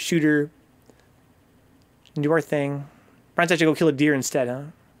find her, shoot her, and do our thing. Brian's actually go kill a deer instead, huh?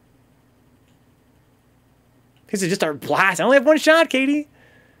 He said just start blasting. I only have one shot, Katie.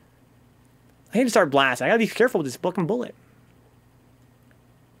 I need to start blasting. I gotta be careful with this fucking bullet.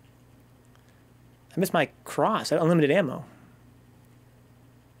 I missed my cross. I had unlimited ammo.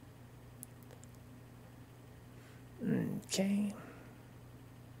 Okay.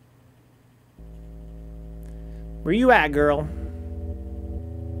 Where you at, girl?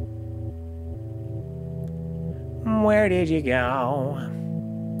 Where did you go?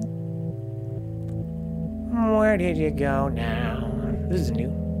 Where did you go now? This is new.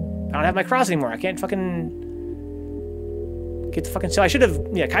 I don't have my cross anymore. I can't fucking get the fucking... So I should have...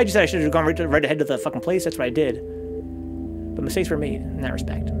 Yeah, Kaiju said I should have gone right ahead to the fucking place. That's what I did. But mistakes were made in that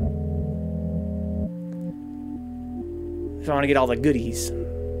respect. If I want to get all the goodies.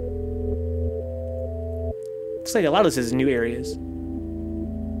 Looks like a lot of this is new areas.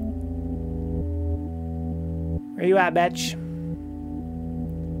 Where you at, bitch?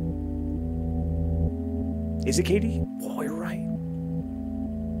 Is it Katie? Oh, you're right.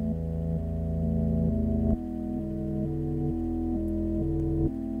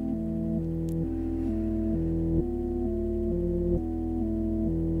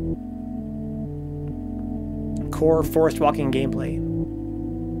 Core forest walking gameplay.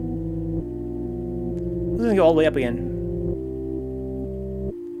 I'm gonna go all the way up again.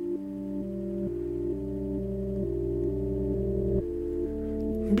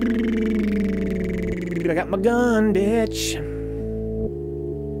 I got my gun, bitch.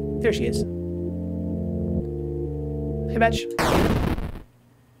 There she is. Hey, bitch.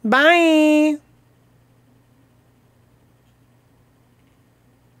 Bye.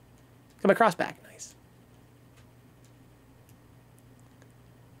 Got my cross back. Nice.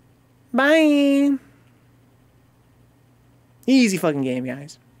 Bye. Easy fucking game,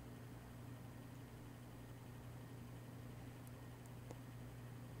 guys.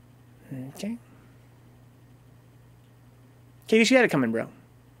 Okay. Katie, she had it coming, bro.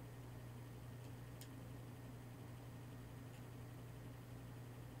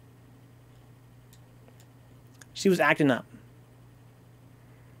 She was acting up.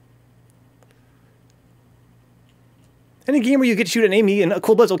 Any game where you get to shoot an Amy and a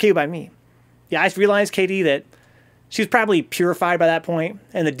cold blood's okay by me. Yeah, I just realized, Katie, that she was probably purified by that point,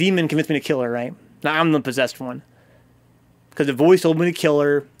 and the demon convinced me to kill her, right? Now I'm the possessed one. Because the voice told me to kill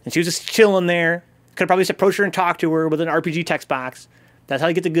her, and she was just chilling there. Could have probably just approached her and talked to her with an RPG text box. That's how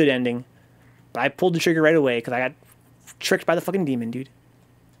you get the good ending. But I pulled the trigger right away because I got tricked by the fucking demon, dude.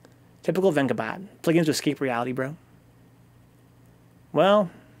 Typical Vencabot. Play games to escape reality, bro.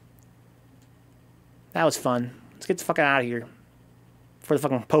 Well, that was fun. Let's get the fuck out of here before the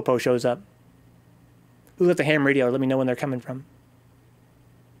fucking popo shows up. Who left the ham radio? Let me know when they're coming from.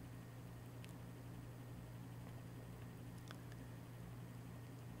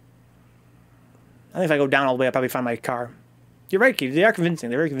 I think if I go down all the way, I'll probably find my car. You're right, Katie. They are convincing.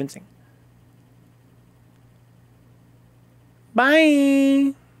 They're very convincing.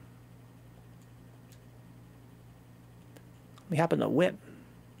 Bye. Let me hop in the whip.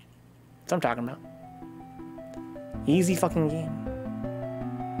 That's what I'm talking about. Easy fucking game.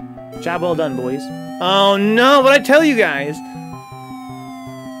 Job well done, boys. Oh no, what'd I tell you guys?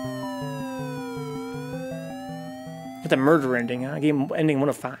 Get the murder ending, huh? Game ending 1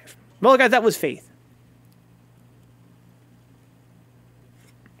 of 5. Well, guys, that was Faith.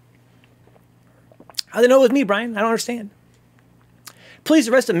 How'd they know it was me, Brian? I don't understand. Police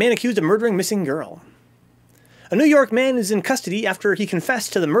arrest a man accused of murdering missing girl. A New York man is in custody after he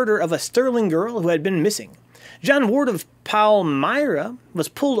confessed to the murder of a Sterling girl who had been missing. John Ward of Palmyra was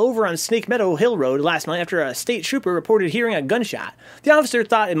pulled over on Snake Meadow Hill Road last night after a state trooper reported hearing a gunshot. The officer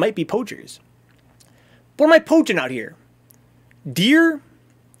thought it might be poachers. What am I poaching out here? Deer?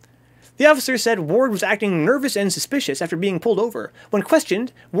 The officer said Ward was acting nervous and suspicious after being pulled over. When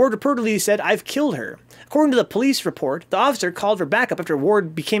questioned, Ward reportedly said, "I've killed her." According to the police report, the officer called for backup after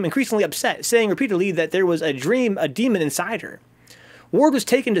Ward became increasingly upset, saying repeatedly that there was a demon inside her. Ward was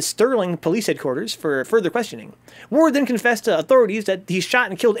taken to Sterling Police Headquarters for further questioning. Ward then confessed to authorities that he shot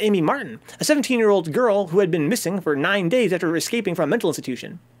and killed Amy Martin, a 17-year-old girl who had been missing for 9 days after escaping from a mental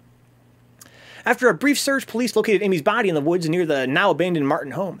institution. After a brief search, police located Amy's body in the woods near the now-abandoned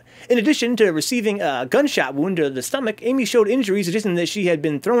Martin home. In addition to receiving a gunshot wound to the stomach, Amy showed injuries suggesting that she had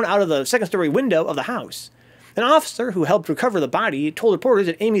been thrown out of the second-story window of the house. An officer who helped recover the body told reporters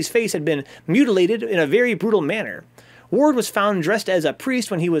that Amy's face had been mutilated in a very brutal manner. Ward was found dressed as a priest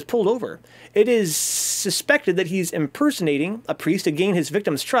when he was pulled over. It is suspected that he's impersonating a priest to gain his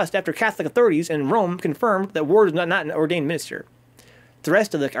victim's trust after Catholic authorities in Rome confirmed that Ward is not an ordained minister. The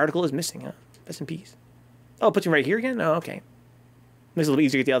rest of the article is missing, huh? Rest in peace. Oh, it puts him right here again? Oh, okay. Makes it a little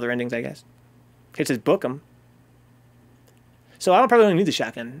easier to get the other endings, I guess. It says book them. So I don't probably don't need the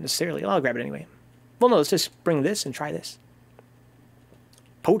shotgun, necessarily. I'll grab it anyway. Well, no, let's just bring this and try this.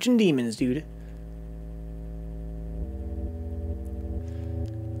 Poaching demons, dude.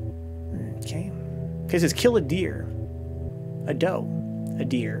 Okay. Okay, it says kill a deer. A doe. A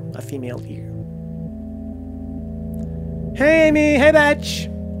deer. A female deer. Hey, Amy. Hey, Batch.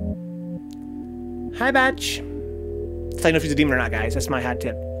 Hi, Batch. That's how I know if she's a demon or not, guys. That's my hot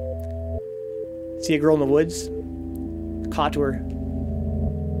tip. See a girl in the woods? Call to her.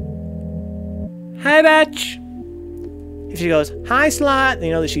 Hi, Batch. If she goes, hi, Slot, then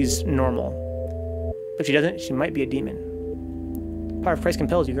you know that she's normal. But if she doesn't, she might be a demon. Power of Christ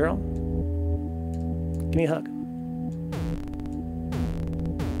compels you, girl. Give me a hug.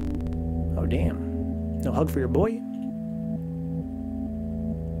 Oh, damn. No hug for your boy?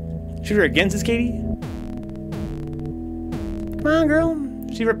 Shoot her against this, Katie? Come on, girl.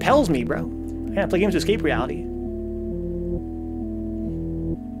 She repels me, bro. I gotta play games to escape reality.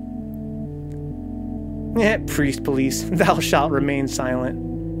 Yeah, priest police. Thou shalt remain silent.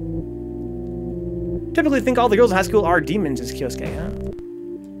 Typically think all the girls in high school are demons, is Kyosuke, huh?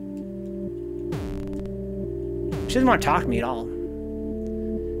 She doesn't want to talk to me at all.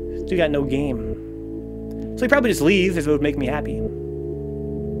 Still got no game. So he'd probably just leave if it would make me happy.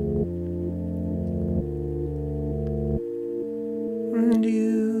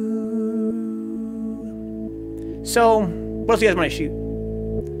 So, what else do you guys want to shoot?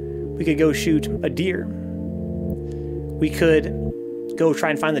 We could go shoot a deer. We could go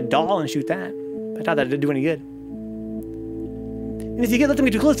try and find the doll and shoot that. I thought that didn't do any good. And if you let them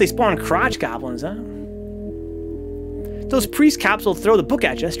get too close, they spawn crotch goblins, huh? Those priest cops will throw the book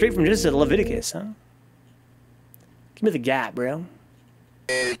at you, straight from Genesis to Leviticus, huh? Give me the gat, bro.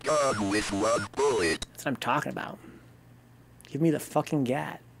 A gun with 1 bullet. That's what I'm talking about. Give me the fucking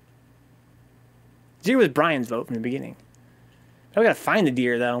gat. Deer was Brian's vote from the beginning. Now we gotta find the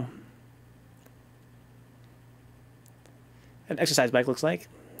deer, though. An exercise bike looks like.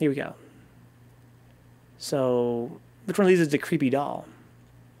 Here we go. So, which one of these is the creepy doll?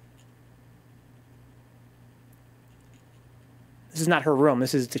 This is not her room.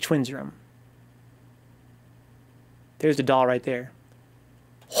 This is the twins' room. There's the doll right there.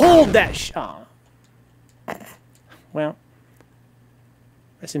 Hold that oh. Well,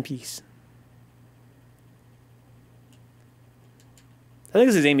 rest in peace. I think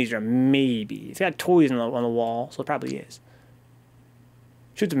this is Amy's room. Maybe. It's got toys on the wall, so it probably is.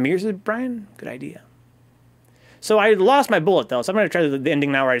 Shoot the mirrors at Brian? Good idea. So I lost my bullet, though, so I'm going to try the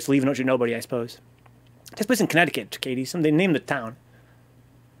ending now where I just leave and don't shoot nobody, I suppose. This place in Connecticut, Katie. They named the town.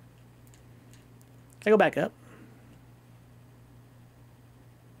 Can I go back up?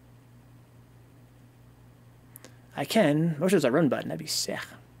 I can. I wish there was a run button. That'd be sick.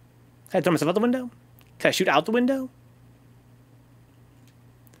 Can I throw myself out the window? Can I shoot out the window?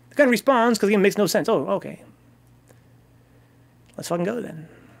 The gun respawns because the game makes no sense. Oh, okay. Let's fucking go then.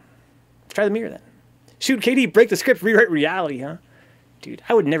 Let's try the mirror then. Shoot Katie, break the script, rewrite reality, huh? Dude,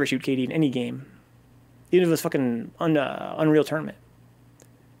 I would never shoot Katie in any game. Even if it was fucking Unreal Tournament.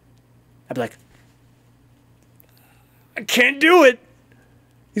 I'd be like, I can't do it!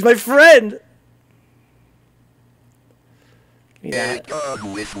 He's my friend! Give me that. A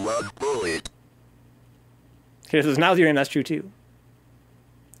gun with 1 bullet. Okay, so now's your aim, that's true too.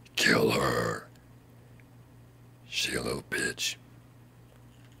 Kill her. She a little bitch.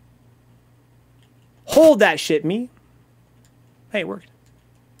 Hold that shit, me. Hey, it worked.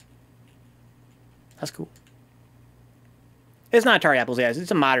 That's cool. It's not Atari Apples, yes.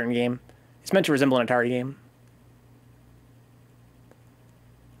 It's a modern game. It's meant to resemble an Atari game.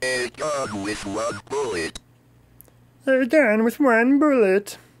 A gun with 1 bullet. They're done with 1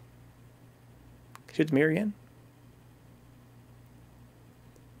 bullet. Shoot the mirror again.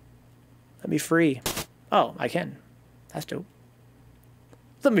 Let me free. Oh, I can. That's dope.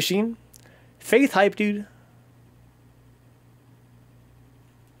 What's up, machine? Faith hype, dude.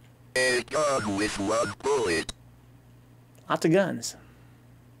 gun with one bullet. Lots of guns.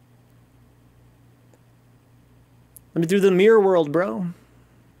 Let me through the mirror world, bro.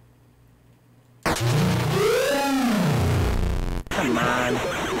 Come on.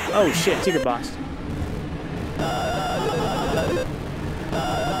 Oh shit, secret boss.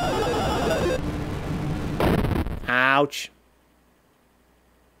 Ouch.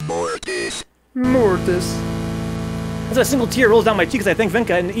 Mortis. Mortis. As a single tear rolls down my cheek as I thank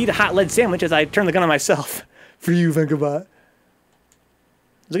Venka and eat a hot lead sandwich as I turn the gun on myself. For you, Vencabot.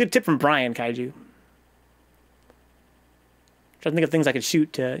 It's a good tip from Brian, Kaiju. Trying to think of things I could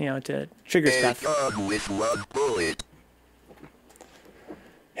shoot to, you know, to trigger stuff. Gun with one bullet.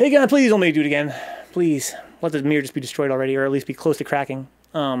 Hey, gun, please don't make me do it again. Please. Let the mirror just be destroyed already, or at least be close to cracking.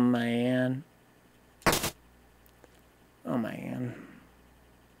 Oh, man. Oh, man.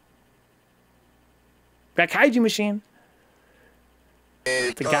 That Kaiju machine.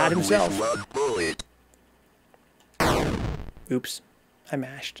 The god himself. Oops. I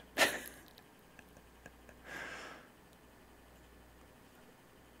mashed.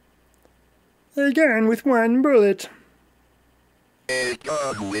 A gun with one bullet. A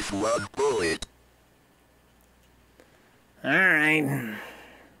gun with one bullet. Alright.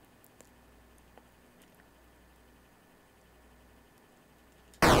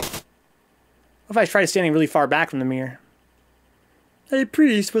 What if I try standing really far back from the mirror? A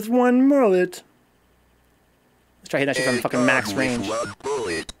priest with one mullet. Let's try hitting that shit from fucking max range.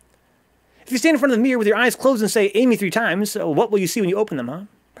 If you stand in front of the mirror with your eyes closed and say Amy 3 times, what will you see when you open them, huh?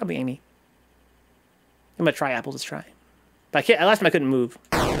 Probably Amy. I'm gonna try apples, let's try. But I can't, last time I couldn't move.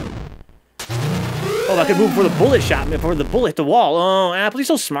 Oh, I could move before the bullet shot me, before the bullet hit the wall. Oh, apples, you're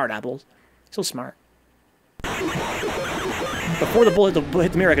so smart, apples. So smart. Before the bullet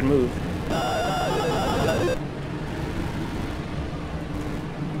hit the mirror, I could move.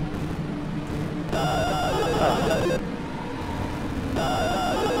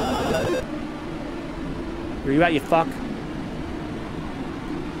 Where you at, you fuck?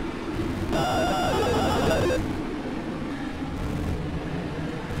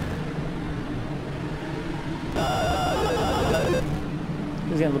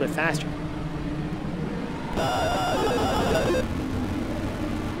 He's getting a little bit faster.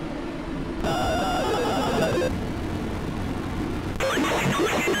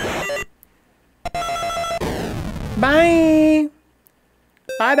 Bye!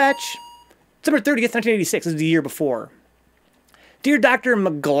 Bye, Batch. December 30th, 1986. This is the year before. Dear Dr.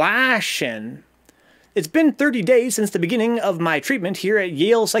 McGlashan, it's been 30 days since the beginning of my treatment here at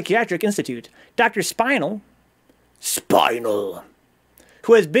Yale Psychiatric Institute. Dr. Spinal,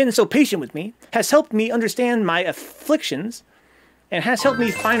 who has been so patient with me, has helped me understand my afflictions and has helped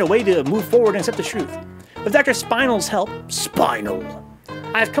me find a way to move forward and accept the truth. With Dr. Spinal's help,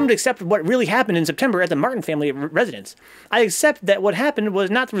 I have come to accept what really happened in September at the Martin family residence. I accept that what happened was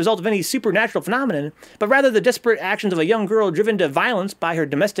not the result of any supernatural phenomenon, but rather the desperate actions of a young girl driven to violence by her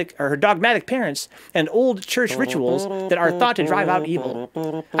dogmatic parents and old church rituals that are thought to drive out evil.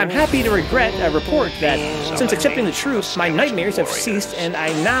 I'm happy to report that since accepting the truth, my nightmares have ceased and I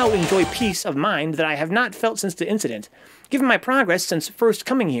now enjoy peace of mind that I have not felt since the incident. Given my progress since first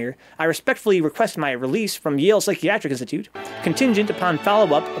coming here, I respectfully request my release from Yale Psychiatric Institute, contingent upon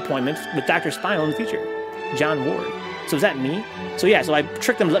follow-up appointments with Dr. Spinal in the future. John Ward. So is that me? So yeah, so I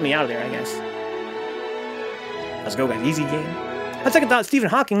tricked them to let me out of there, I guess. Let's go, guys. Easy game. On second thought, Stephen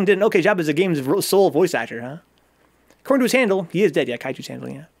Hawking did an okay job as the game's sole voice actor, huh? According to his handle, he is dead. Yeah, Kaiju's handle,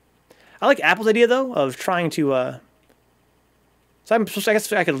 yeah. I like Apple's idea, though, of trying to, So I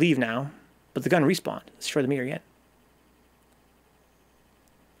guess I could leave now, but the gun respawned. Let's destroy the mirror again.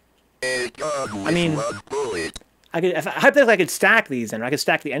 I mean, hypothetically, I could stack these then. I could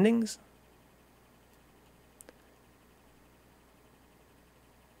stack the endings.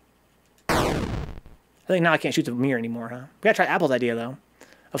 I think now I can't shoot the mirror anymore, huh? We gotta try Apple's idea, though,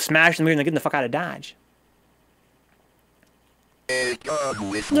 of smashing the mirror and then getting the fuck out of Dodge.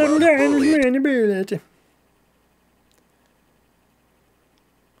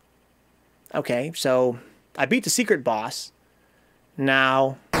 Okay, so I beat the secret boss.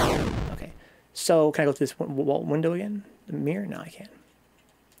 Now, okay, so can I go through this window again? The mirror? No, I can't.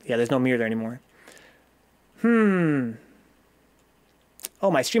 Yeah, there's no mirror there anymore. Oh,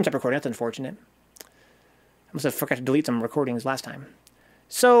 my stream stopped recording. That's unfortunate. I must have forgot to delete some recordings last time.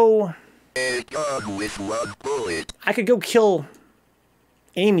 So, I could go kill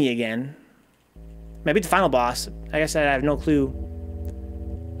Amy again. Maybe the final boss. I guess I have no clue.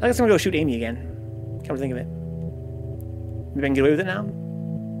 I guess I'm gonna go shoot Amy again. Come to think of it. Maybe I can get away with it now?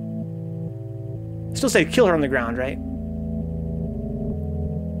 Still say kill her on the ground, right?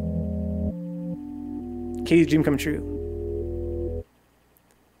 Katie's dream come true.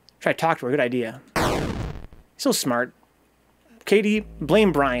 Try to talk to her. Good idea. So smart. Katie,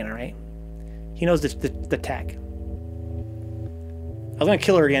 blame Brian, all right? He knows the tech. I was going to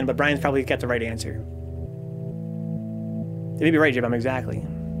kill her again, but Brian's probably got the right answer. They may be right, Jim, exactly.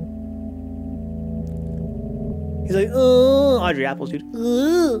 He's like, oh, Audrey Apples, dude.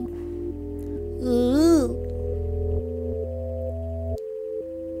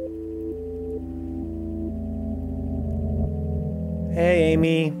 Hey,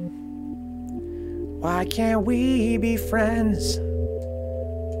 Amy. Why can't we be friends?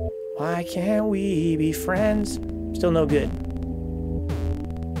 Why can't we be friends? Still no good.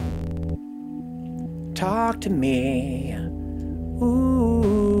 Talk to me.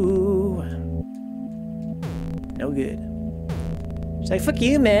 Ooh. No good. She's like, fuck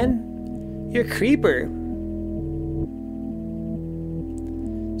you, man. You're a creeper.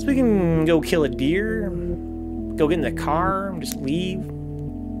 So we can go kill a deer, go get in the car, and just leave.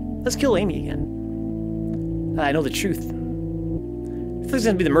 Let's kill Amy again. I know the truth. I feel like it's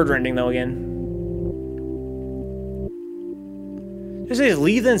gonna be the murder ending, though, again. Just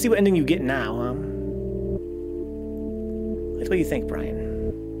leave then and see what ending you get now, huh? That's what you think, Brian.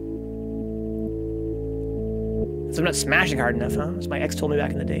 So I'm not smashing hard enough, huh? As my ex told me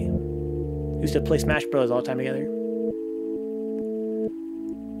back in the day. We used to play Smash Bros. All the time together.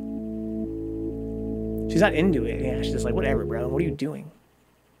 She's not into it. Yeah, she's just like, whatever, bro. What are you doing?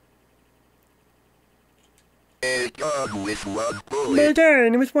 With one bullet.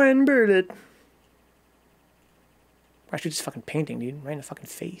 With one bullet. I should just fucking painting, dude. Right in the fucking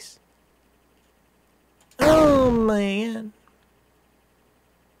face. Oh, man.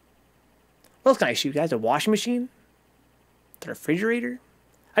 What else can I shoot, guys? A washing machine? The refrigerator?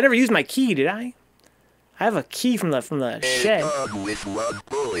 I never used my key, did I? I have a key from the shed. With one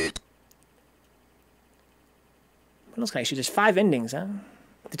bullet. What else can I shoot? There's 5 endings, huh?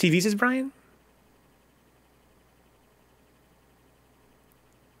 The TV says Brian?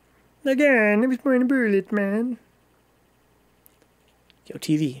 Again, it was born a bullet, man. Yo,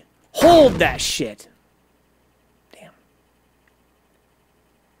 TV. Hold that shit! Damn.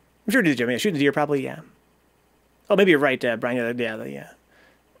 I'm sure it did, Joe. Yeah, shooting the deer, probably, yeah. Oh, maybe you're right, Brian. Yeah, the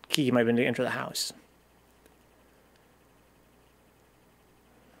key might have been to enter the house.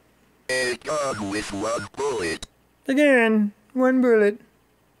 A gun with one bullet. Again, one bullet.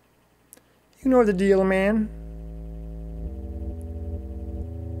 You know the deal, man.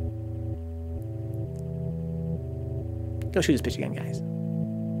 Go shoot this bitch again, guys.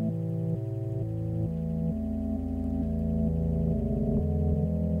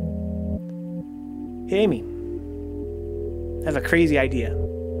 Hey, Amy. I have a crazy idea.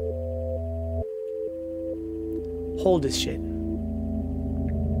 Hold this shit.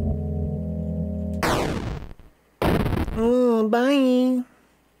 Oh, bye.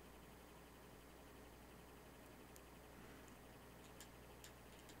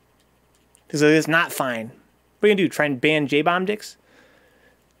 Because it's not fine. What are you gonna do? Try and ban J-bomb dicks?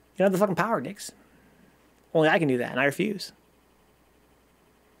 You don't have the fucking power, dicks. Only I can do that, and I refuse.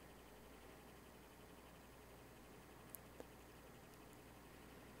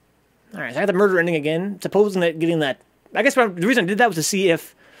 Alright, so I got the murder ending again. Supposing that getting that... I guess the reason I did that was to see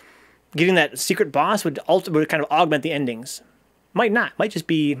if getting that secret boss would kind of augment the endings. Might not. Might just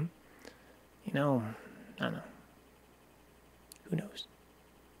be... You know... I don't know. Who knows?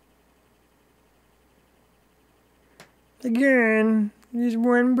 Again, just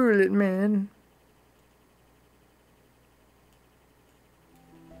one bullet, man.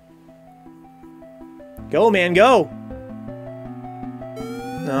 Go, man, go!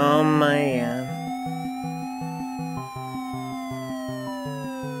 Oh, man.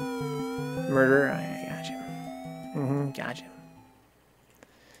 Murder, I got you. Got you.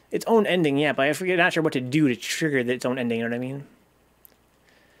 Its own ending, yeah, but I forget, not sure what to do to trigger its own ending, you know what I mean?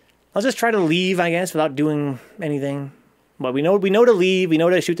 I'll just try to leave, I guess, without doing anything. But we know to leave, we know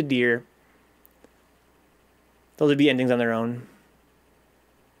to shoot the deer. Those would be endings on their own.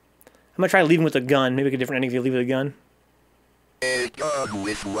 I'm gonna try leaving with a gun. Maybe a different ending if you leave with a gun. A gun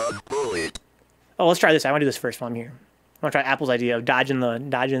with one bullet. Oh, let's try this. I want to do this first while I'm here. I want to try Apple's idea of dodging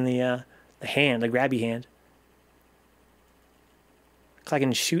the hand, the grabby hand. Cause I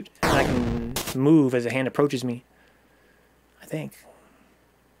can shoot and I can move as the hand approaches me. I think.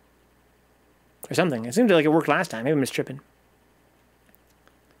 Or something. It seemed like it worked last time. Maybe I'm just tripping.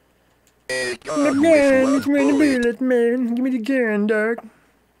 A gun with one bullet. Man. Give me the gun, dog.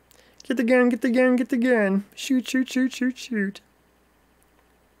 Get the gun, get the gun, get the gun. Shoot, shoot, shoot, shoot, shoot.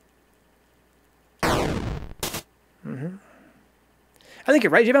 I think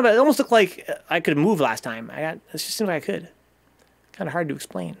you're right, Jim, but it almost looked like I could move last time. It just seemed like I could. Kind of hard to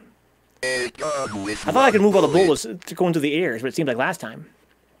explain. I thought I could move all the bullets to go into the airs, but it seemed like last time.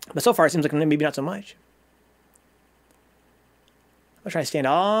 But so far, it seems like maybe not so much. I'll try to stand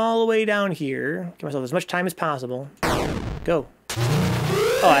all the way down here. Give myself as much time as possible. Go.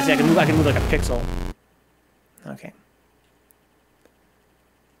 Oh, I see. I can move like a pixel. Okay.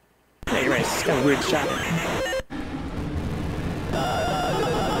 Yeah, you're right. It's kind of weird shot.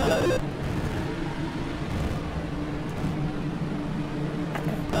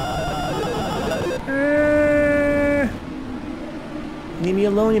 Leave me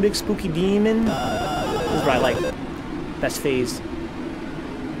alone, you big spooky demon. This is what I like. Best phase.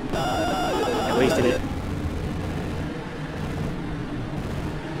 I wasted it.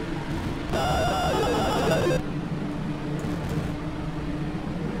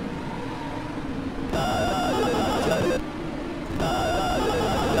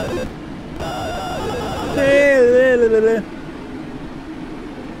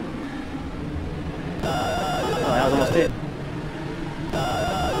 Oh, that was almost it.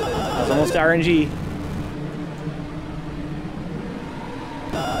 That was almost RNG.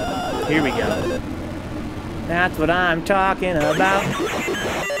 Here we go. That's what I'm talking about.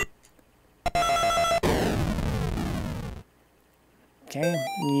 Okay,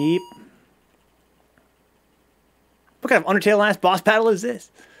 yep. What kind of Undertale-ass boss battle is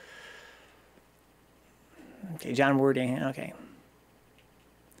this? Okay, John Warding, okay.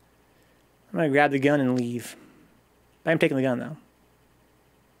 I'm gonna grab the gun and leave. I'm taking the gun, though.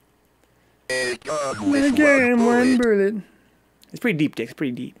 Again, one bullet. It's pretty deep, Dick. It's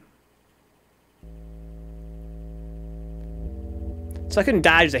pretty deep. So I couldn't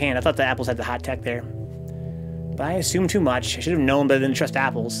dodge the hand. I thought the apples had the hot tech there. But I assumed too much. I should have known better than to trust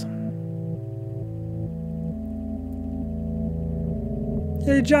apples.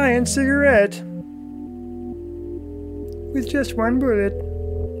 A giant cigarette. With just one bullet.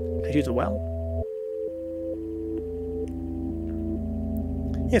 I use it well.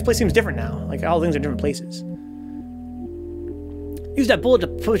 Yeah, this place seems different now. Like, all things are different places. Use that bullet to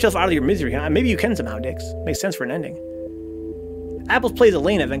push yourself out of your misery, huh? Maybe you can somehow, Dix. Makes sense for an ending. Apples plays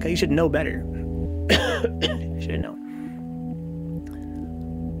Elena, Venka. You should know better. Should have known.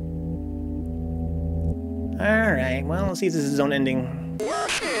 Alright, well, let's see if this is his own ending.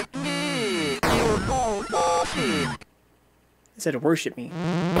 Worship me! It said worship me.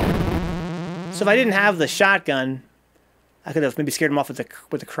 So if I didn't have the shotgun, I could have maybe scared him off with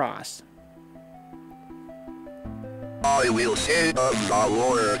the cross. I will say of the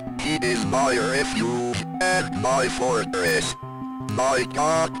Lord, He is my refuge and my fortress. My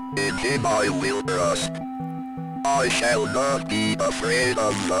God, in Him I will trust. I shall not be afraid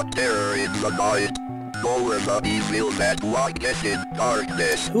of the terror in the night, nor the evil that walketh in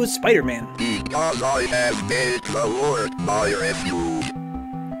darkness. Who is Spider-Man? Because I have made the Lord my refuge.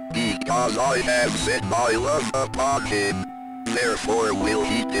 Because I have set my love upon Him, therefore will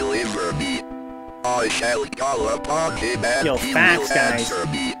He deliver me. I shall call upon Him and He will answer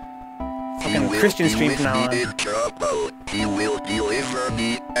me. Fucking Christian stream from now on. In trouble. He will deliver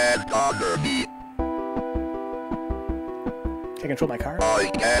me and honor me. Can I control my car? I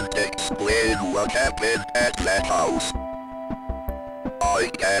can't explain what happened at that house. I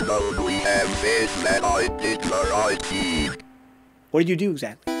can only have faith that I did the right thing. What did you do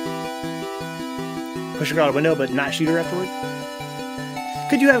exactly? Push her out a window but not shoot her afterward?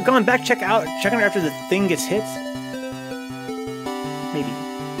 Could you have gone back, checking her after the thing gets hit? Maybe.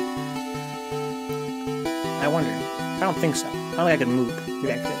 I wonder. I don't think so. I don't think I could move.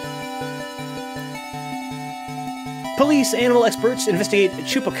 Maybe I could. Police animal experts investigate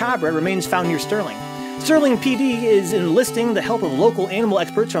chupacabra remains found near Sterling. Sterling PD is enlisting the help of local animal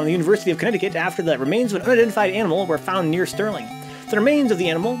experts from the University of Connecticut after the remains of an unidentified animal were found near Sterling. The remains of the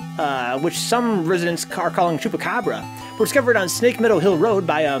animal, which some residents are calling chupacabra, were discovered on Snake Meadow Hill Road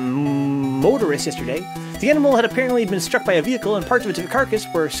by a motorist yesterday. The animal had apparently been struck by a vehicle and parts of its carcass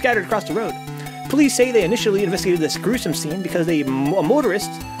were scattered across the road. Police say they initially investigated this gruesome scene because a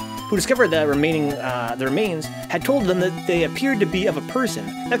motorist who discovered the remains had told them that they appeared to be of a person.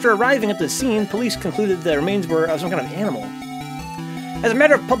 After arriving at the scene, police concluded the remains were of some kind of animal. As a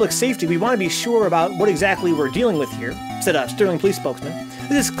matter of public safety, we want to be sure about what exactly we're dealing with here, said a Sterling police spokesman.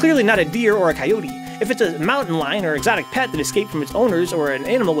 This is clearly not a deer or a coyote. If it's a mountain lion or exotic pet that escaped from its owners or an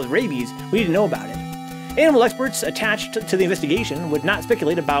animal with rabies, we need to know about it. Animal experts attached to the investigation would not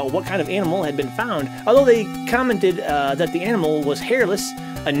speculate about what kind of animal had been found, although they commented that the animal was hairless,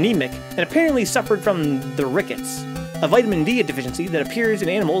 anemic, and apparently suffered from the rickets, a vitamin D deficiency that appears in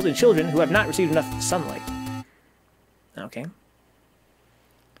animals and children who have not received enough sunlight. Okay.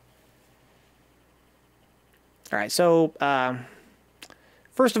 All right, so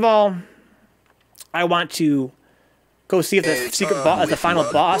first of all, I want to go see if the secret boss, the final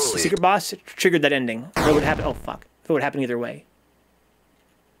boss, the secret boss, triggered that ending. If it would happen. Oh fuck! If it would happen either way.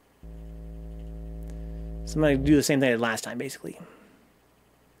 So I'm gonna do the same thing I did last time, basically.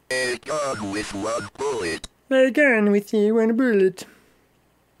 A gun with one bullet. A gun with you and a bullet.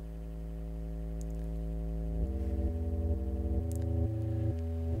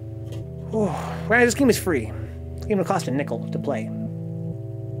 Oh, right, this game is free. This game will cost a nickel to play.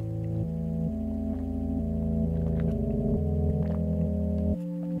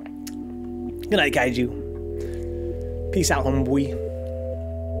 Good night, Kaiju. Peace out, homeboy.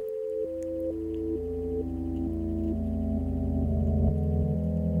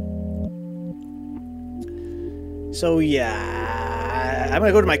 So yeah, I'm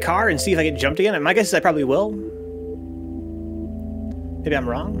gonna go to my car and see if I get jumped again. My guess is I probably will. Maybe I'm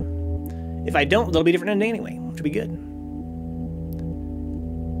wrong. If I don't, there'll be a different ending anyway, which will be good.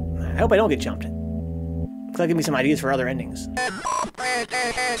 I hope I don't get jumped. Because that'll give me some ideas for other endings.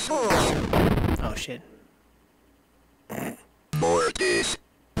 Oh shit. Mortis.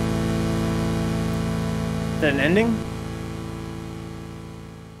 Is that an ending?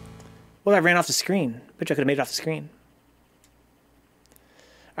 Well, I ran off the screen. Bet you I could have made it off the screen.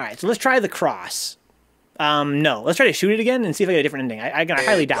 Alright, so let's try the cross. No. Let's try to shoot it again and see if I get a different ending. I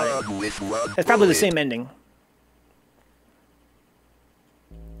highly doubt it. It's probably the same ending.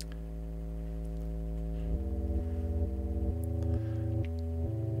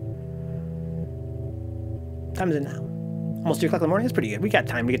 What time is it now? Almost 3 o'clock in the morning? That's pretty good. We got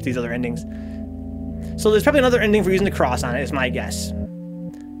time to get to these other endings. So there's probably another ending for using the cross on it, is my guess.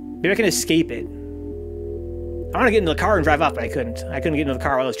 Maybe I can escape it. I want to get into the car and drive off, but I couldn't. I couldn't get into the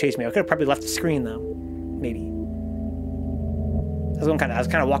car while it was chasing me. I could have probably left the screen, though. Maybe. I was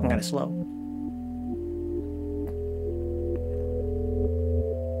kind of walking kind of slow.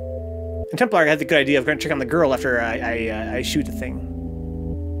 And Templar had the good idea of going to check on the girl after I shoot the thing.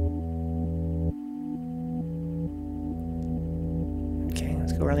 Okay,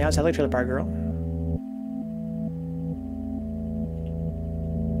 let's go around the outside like trailer park girl.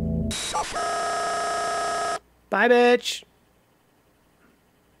 Bye, bitch.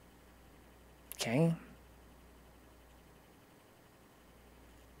 Okay.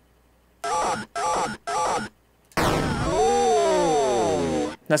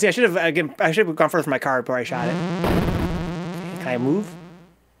 Now, see, I should have gone further from my car before I shot it. Okay, can I move?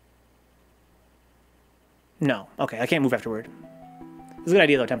 No. Okay, I can't move afterward. It's a good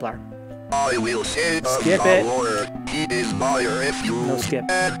idea, though, Templar. I will send Skip it. He is my refuge. No skip.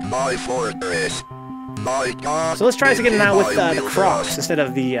 And my fortress. So let's try this again now with the cross instead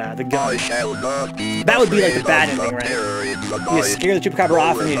of the gun. That would be like the bad ending, right? You scare the chupacabra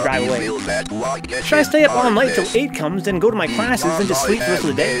off and you drive away. Should I stay up all night till 8 comes, then go to my classes, then just sleep the rest of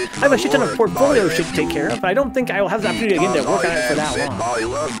the day? I have a shit ton of portfolio shit to take care of, but I don't think I will have the opportunity again to work on it for that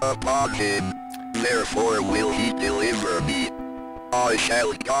long. Therefore will he deliver me. I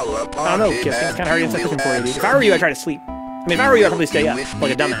shall call upon I don't know, Kiss. It's kind of hard to answer that question for you, dude. If I were you, I'd try to sleep. I mean, if I were you, I'd probably stay up,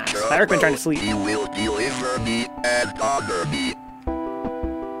 like a dumbass. I recommend trying to sleep. He will deliver me and honor me.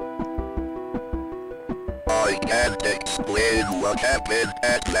 I can't explain what happened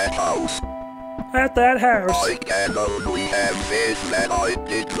at that house. At that house. I can only have faith that I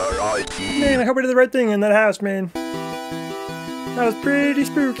did the right thing. Man, I hope I did the right thing in that house, man. That was pretty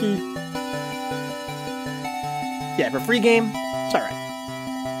spooky. Yeah, for a free game, it's alright.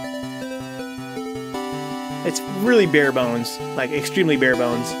 It's really bare bones, like extremely bare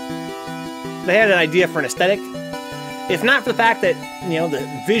bones. They had an idea for an aesthetic. If not for the fact that, you know, the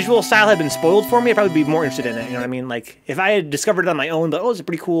visual style had been spoiled for me, I'd probably be more interested in it, you know what I mean? Like, if I had discovered it on my own, but, oh, it's a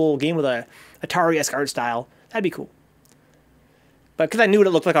pretty cool game with a Atari-esque art style, that'd be cool. But because I knew what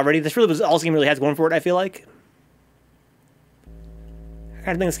it looked like already, this really was all this game really has going for it, I feel like. I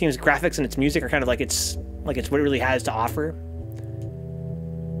kind of think this game's graphics and its music are kind of like it's what it really has to offer.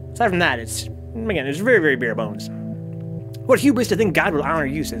 Aside from that, it's, again, it's very, very bare bones. What hubris to think God would honor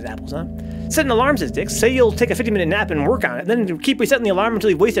you, says Apples, huh? Set an alarm, says Dick. Say you'll take a 50-minute nap and work on it, then keep resetting the alarm until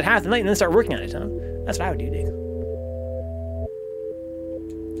you've wasted half the night and then start working on it, huh? That's what I would do, Dick.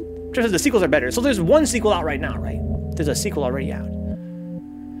 Just as the sequels are better. So there's one sequel out right now, right? There's a sequel already out.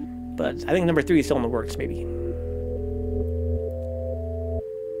 But I think number 3 is still in the works, maybe.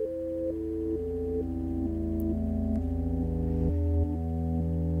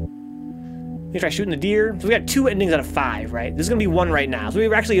 We try shooting the deer. So we got 2 endings out of 5, right? This is gonna be 1 right now. So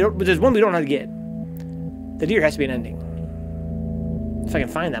we actually, there's 1 we don't know how to get. The deer has to be an ending. If I can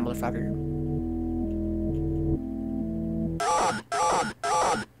find that motherfucker.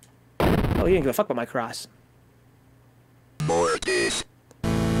 Oh, he didn't give a fuck about my cross.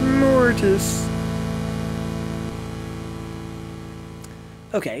 Mortis.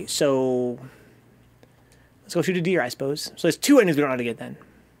 Okay, so let's go shoot a deer, I suppose. So there's 2 endings we don't know how to get then.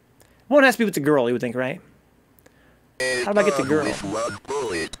 One has to be with the girl, you would think, right? How do I get the girl? I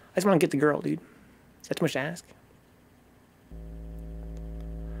just want to get the girl, dude. Is that too much to ask?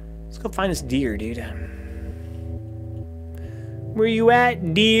 Let's go find this deer, dude. Where you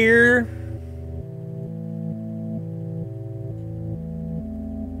at, deer?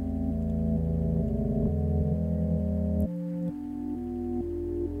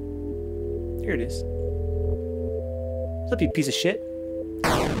 Here it is. What's up, you piece of shit?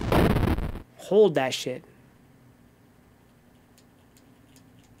 Hold that shit.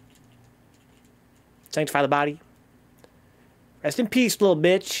 Sanctify the body. Rest in peace, little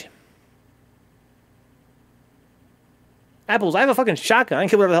bitch. Apples, I have a fucking shotgun. I can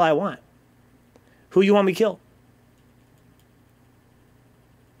kill whatever the hell I want. Who you want me to kill?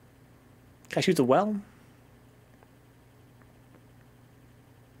 Can I shoot the well?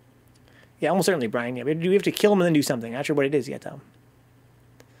 Yeah, almost certainly, Brian. Yeah, we have to kill him and then do something. Not sure what it is yet, though.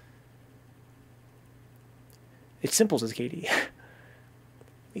 It's simple, says Katie.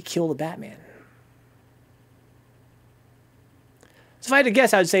 We kill the Batman. So if I had to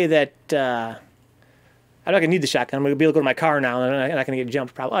guess, I would say that I'm not going to need the shotgun. I'm going to be able to go to my car now, and I'm not going to get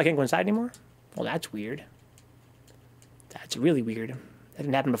jumped. Probably. Oh, I can't go inside anymore? Well, that's weird. That's really weird. That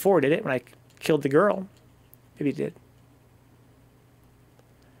didn't happen before, did it? When I killed the girl. Maybe it did.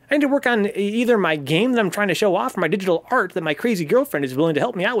 I need to work on either my game that I'm trying to show off or my digital art that my crazy girlfriend is willing to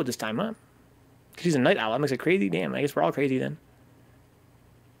help me out with this time, huh? Because she's a night owl. That makes it crazy. Damn, I guess we're all crazy then.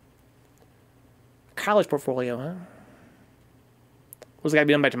 College portfolio, huh? What's it got to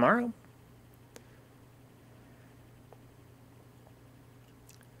be done by tomorrow?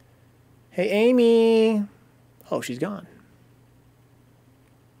 Hey, Amy. Oh, she's gone.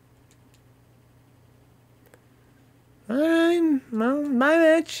 Alright, well, bye,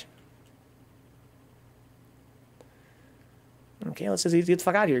 bitch. Okay, let's just get the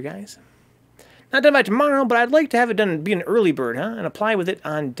fuck out of here, guys. Not done by tomorrow, but I'd like to have it done, be an early bird, huh? And apply with it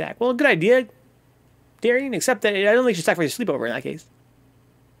on deck. Well, good idea, Darian, except that I don't think you should sacrifice your sleepover in that case.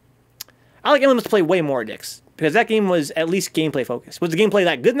 I like Elements to play way more, Dix, because that game was at least gameplay focused. Was the gameplay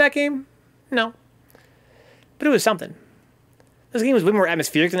that good in that game? No. But it was something. This game was way more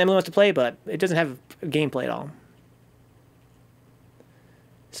atmospheric than Emily wants to play, but it doesn't have gameplay at all.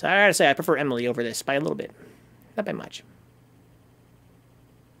 So I gotta say, I prefer Emily over this by a little bit. Not by much.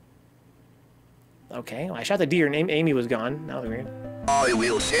 Okay, well, I shot the deer and Amy was gone. Now we're here. I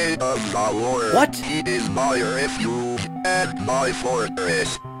will send a flower. What? It is my refuge and my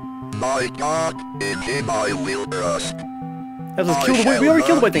fortress. My God, and I will trust. That was kill the boy. We already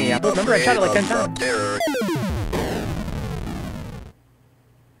killed the boy thing, yeah. Remember, I shot it like 10 times.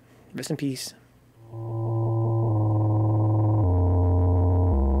 Rest in peace.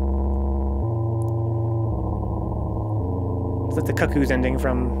 It's like the Cuckoo's ending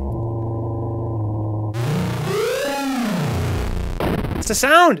from... It's a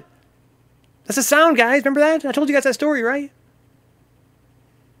sound! That's a sound, guys. Remember that? I told you guys that story, right?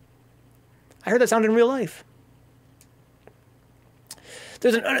 I heard that sound in real life.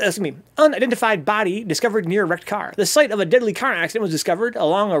 There's an unidentified body discovered near a wrecked car. The site of a deadly car accident was discovered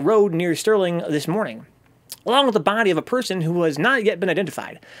along a road near Sterling this morning, along with the body of a person who has not yet been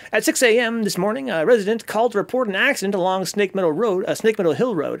identified. At 6 a.m. this morning, a resident called to report an accident along Snake Meadow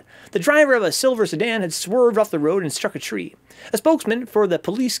Hill Road. The driver of a silver sedan had swerved off the road and struck a tree. A spokesman for the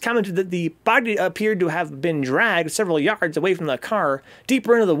police commented that the body appeared to have been dragged several yards away from the car,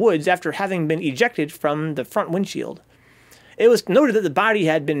 deeper into the woods after having been ejected from the front windshield. It was noted that the body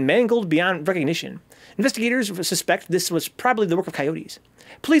had been mangled beyond recognition. Investigators suspect this was probably the work of coyotes.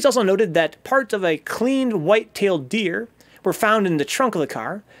 Police also noted that parts of a cleaned white-tailed deer were found in the trunk of the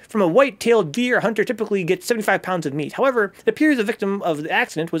car. From a white-tailed deer, a hunter typically gets 75 pounds of meat. However, it appears the victim of the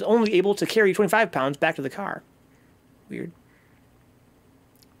accident was only able to carry 25 pounds back to the car. Weird.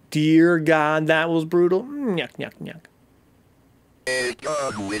 Dear God, that was brutal. Yuck, yuck, yuck. A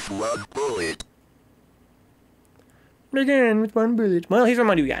gun with one bullet. Again, with one bullet. Well, here's what I'm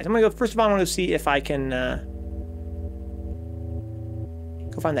going to do, guys. I'm going to go, first of all, I want to see if I can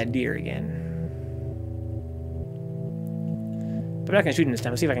go find that deer again. But I'm not going to shoot him this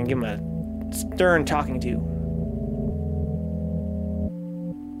time. Let's see if I can give him a stern talking to.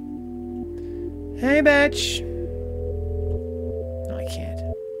 Hey, bitch. No, I can't.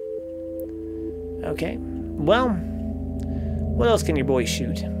 Okay. Well, what else can your boy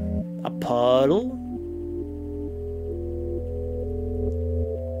shoot? A puddle?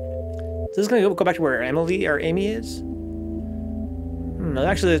 So this is going to go back to where Emily or Amy is?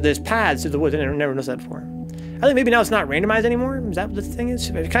 Actually, there's paths through the woods. I never noticed that before. I think maybe now it's not randomized anymore. Is that what the thing is?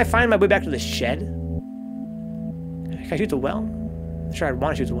 Can I find my way back to the shed? Can I shoot the well? I'm sure I'd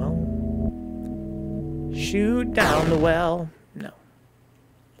want to shoot the well. Shoot down the well. No.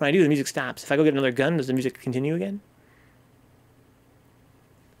 When I do, the music stops. If I go get another gun, does the music continue again?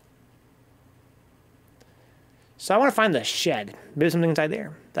 So I want to find the shed. Maybe there's something inside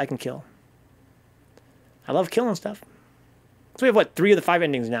there that I can kill. I love killing stuff. So we have, what, 3 of the 5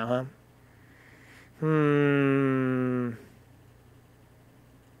 endings now, huh?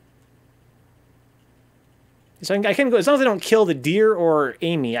 So I can go, as long as I don't kill the deer or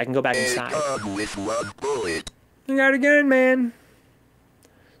Amy, I can go back inside. With one bullet. I got a gun, man.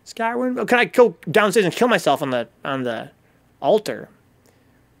 Skyward. Oh, can I go downstairs and kill myself on the altar?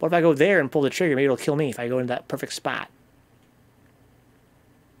 What if I go there and pull the trigger? Maybe it'll kill me if I go into that perfect spot.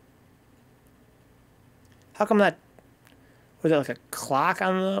 How come that... Was that like a clock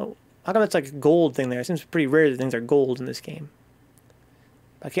on the... How come that's like a gold thing there? It seems pretty rare that things are gold in this game.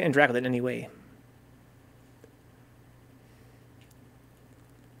 I can't interact with it in any way.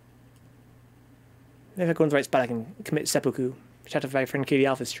 Maybe if I go in the right spot, I can commit seppuku. Shout out to my friend Katie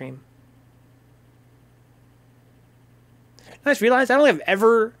Alpha's stream. I just realized I don't think I've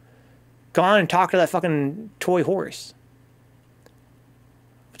ever gone and talked to that fucking toy horse.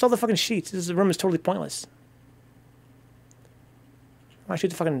 What's all the fucking sheets? This room is totally pointless. Why shoot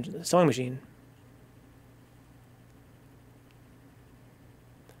the fucking sewing machine?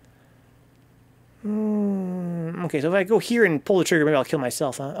 Okay, so if I go here and pull the trigger, maybe I'll kill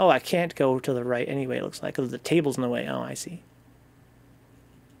myself, huh? Oh, I can't go to the right anyway, it looks like, because the table's in the way. Oh, I see.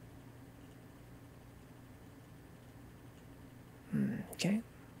 Okay.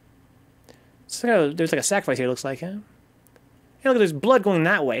 So there's like a sacrifice here, it looks like, huh? Hey, look, there's blood going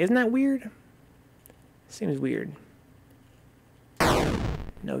that way. Isn't that weird? Seems weird.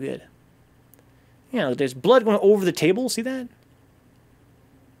 No good. Yeah, look, there's blood going over the table. See that? And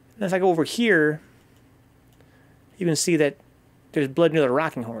if I go over here, you can see that there's blood near the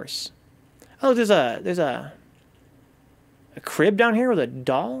rocking horse. Oh, there's a crib down here with a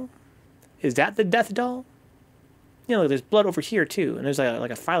doll. Is that the death doll? You know, look, there's blood over here too, and there's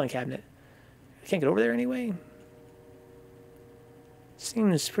like a filing cabinet. I can't get over there anyway.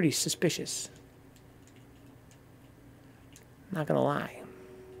 Seems pretty suspicious. Not gonna lie.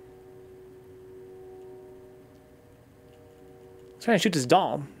 I'm trying to shoot this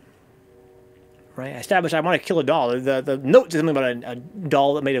doll. Right? I established I want to kill a doll. The note says something about a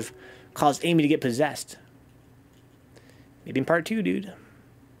doll that may have caused Amy to get possessed. Maybe in part 2, dude.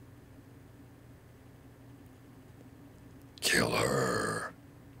 Kill her.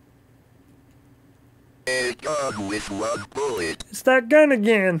 A gun with one bullet. It's that gun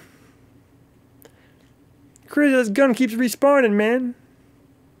again. Crazy, this gun keeps respawning, man.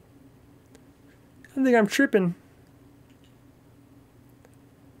 I think I'm tripping.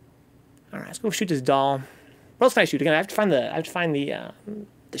 Alright, let's go shoot this doll. What else can I shoot? Again, I have to find the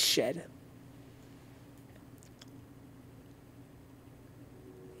shed.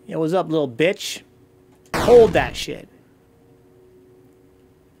 Yo, what's up, little bitch? Hold that shit.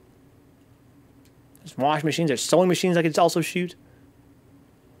 There's washing machines, there's sewing machines I could also shoot.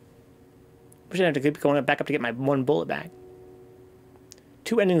 Wish I didn't have to keep going back up to get my 1 bullet back.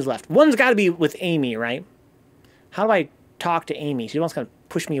 2 endings left. One's got to be with Amy, right? How do I talk to Amy? She wants to kind of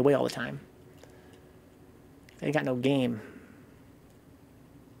push me away all the time. I ain't got no game.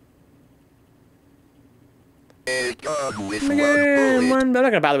 A gun with I'm not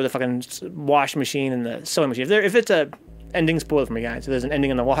gonna bother with the fucking washing machine and the sewing machine. If it's a ending, spoiled for me, guys. If there's an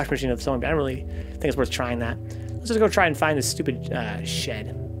ending in the washing machine of the sewing machine, I don't really think it's worth trying that. Let's just go try and find this stupid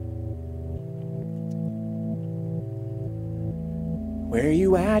shed. Where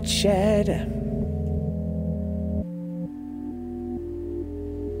you at, shed?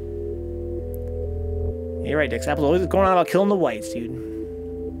 You're right, Dix. Apple's always going on about killing the whites,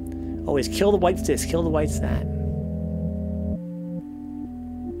 dude. Always kill the whites this, kill the whites that.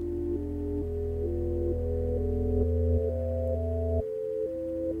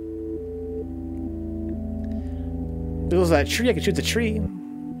 There was that tree, I could shoot the tree.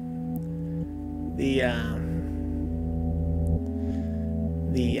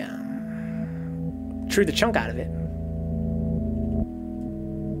 Tree the chunk out of it.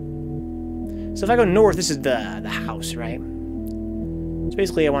 So if I go north, this is the house, right? So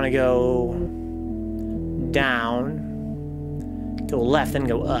basically I want to go down, go left, then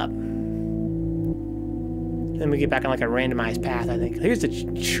go up. Then we get back on like a randomized path, I think. Here's the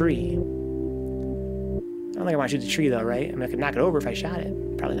tree. I don't think I want to shoot the tree though, right? I mean, I could knock it over if I shot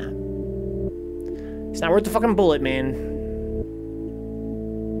it. Probably not. It's not worth the fucking bullet, man.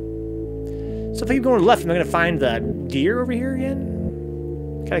 So if I keep going left, am I going to find the deer over here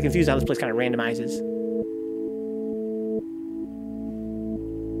again? Kind of confused how this place kind of randomizes.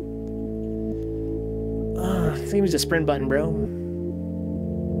 I think it was the sprint button, bro.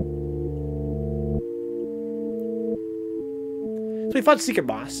 So we fought the secret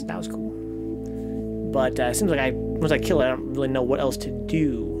boss. That was cool. But it seems like once I kill it, I don't really know what else to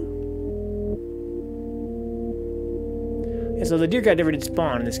do. Yeah, so the deer guy never did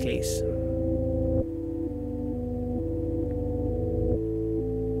spawn in this case.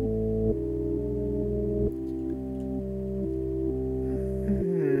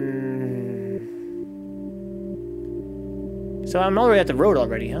 So I'm already at the road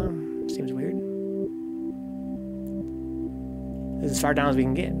already, huh? Seems weird. This is as far down as we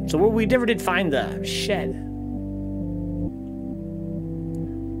can get. So we never did find the shed.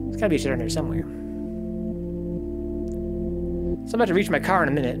 There's gotta be a shed in there somewhere. So I'm about to reach my car in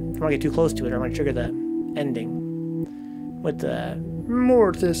a minute. I don't want to get too close to it or I'm going to trigger the ending. With the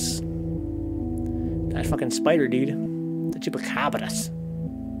Mortis. That fucking spider, dude. The Chupacabras.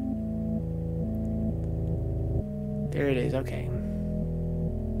 There it is, okay.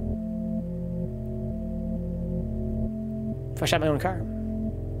 If I shot my own car.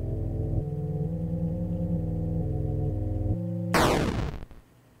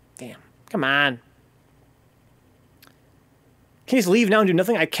 Damn. Come on. Can you just leave now and do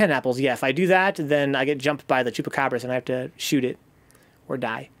nothing? I can, Apples. Yeah, if I do that, then I get jumped by the Chupacabras and I have to shoot it. Or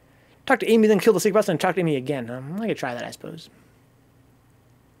die. Talk to Amy, then kill the secret boss, and talk to Amy again. I could try that, I suppose.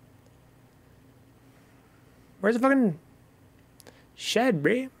 Where's the fucking shed,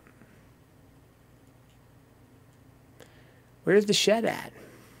 bro? Where's the shed at?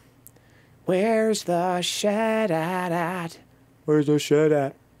 Where's the shed at? Where's the shed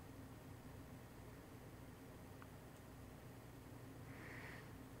at?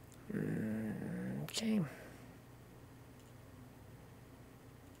 Okay.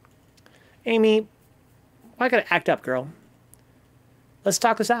 Amy, why gotta act up, girl? Let's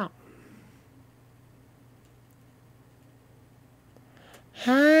talk this out.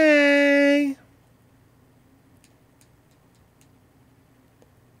 Hi.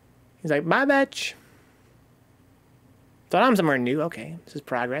 He's like, bye, bitch. Thought I'm somewhere new. Okay, this is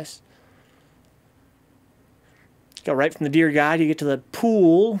progress. Go right from the deer guide. You get to the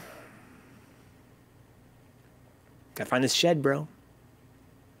pool. Gotta find this shed, bro.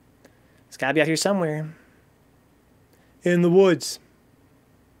 It's gotta be out here somewhere. In the woods.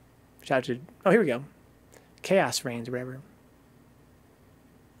 Shout out to... Oh, here we go. Chaos reigns, or whatever.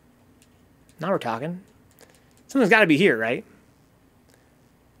 Now we're talking. Something's got to be here, right?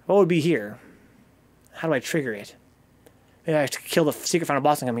 What would be here? How do I trigger it? Maybe I have to kill the secret final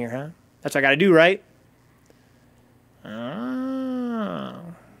boss and come here, huh? That's what I got to do, right? Oh.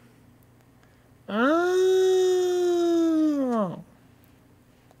 Oh.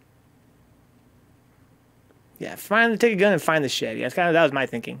 Yeah, take a gun and find the shed. Yeah, that was my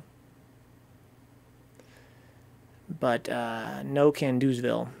thinking. But no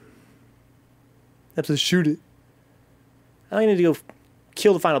can-do'sville. That's to shoot it. I need to go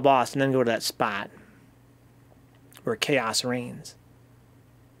kill the final boss and then go to that spot where chaos reigns.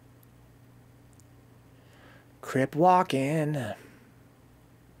 Crip walking.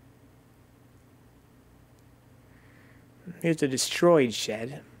 Here's the destroyed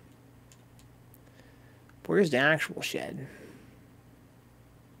shed. Where's the actual shed?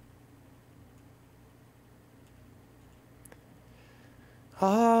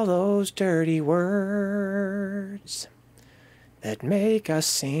 All those dirty words that make us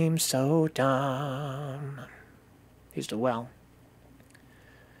seem so dumb. Here's the well.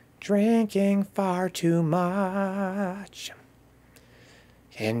 Drinking far too much,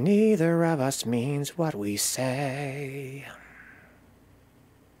 and neither of us means what we say.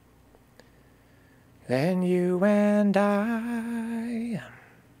 Then you and I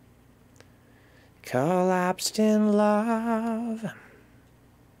collapsed in love.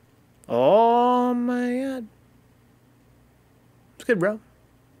 Oh my God. It's good, bro.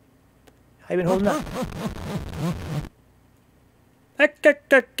 How you been holding up?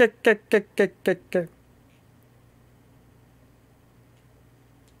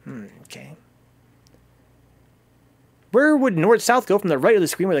 Okay. Where would north-south go from the right of the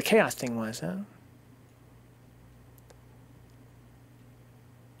screen where the chaos thing was, huh?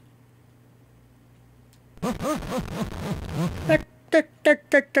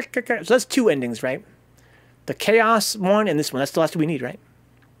 So that's two endings, right? The chaos one and this one. That's the last two we need, right?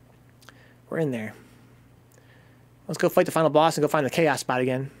 We're in there. Let's go fight the final boss and go find the chaos spot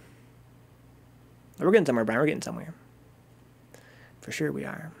again. We're getting somewhere, Brian. We're getting somewhere. For sure we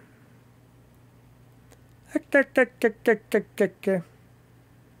are.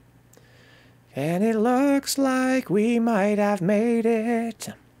 And it looks like we might have made it.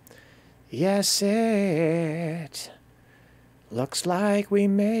 Yes, it looks like we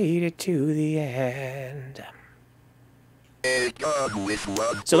made it to the end.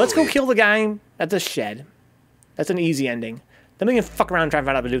 So let's go kill the guy at the shed. That's an easy ending. Then we can fuck around and try and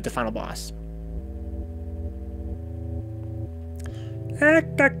find out what to do with the final boss.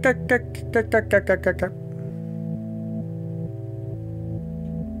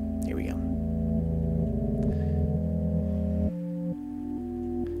 Here we go.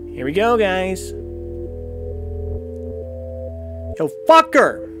 Here we go, guys. Yo,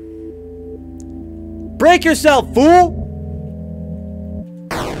 fucker! Break yourself, fool!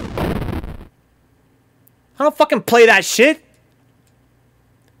 I don't fucking play that shit.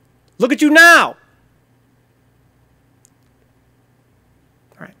 Look at you now.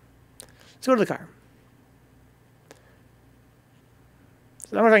 All right. Let's go to the car.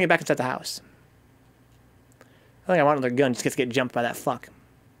 So I'm going to get back inside the house. I think I want another gun just to get jumped by that fuck.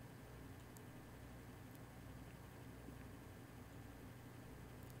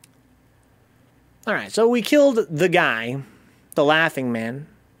 All right, so we killed the guy, the laughing man.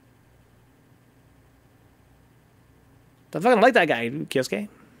 I fucking like that guy, Kyosuke.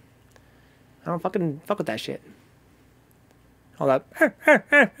 I don't fucking fuck with that shit. All that.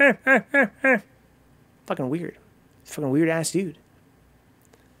 Fucking weird. Fucking weird ass dude.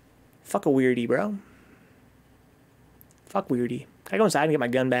 Fuck a weirdie, bro. Fuck weirdie. Can I go inside and get my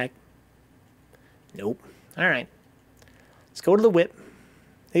gun back? Nope. Alright. Let's go to the whip.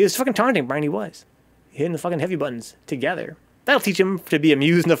 He was fucking taunting Brian, he was. Hitting the fucking heavy buttons together. That'll teach him to be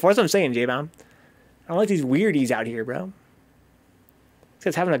amused in the force. That's what I'm saying, J-Bomb. I don't like these weirdies out here, bro. This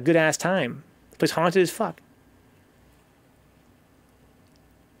guy's having a good ass time. The place haunted as fuck.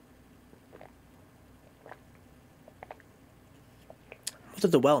 What's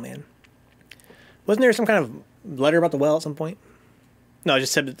at the well, man? Wasn't there some kind of letter about the well at some point? No, it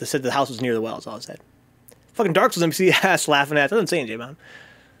just said the house was near the well, that's all it said. Fucking Dark Souls MC ass laughing at. That's what I'm saying, J-Bomb.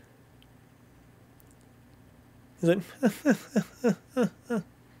 He's like,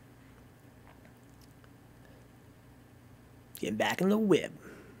 getting back in the whip.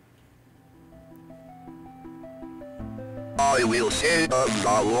 I will say of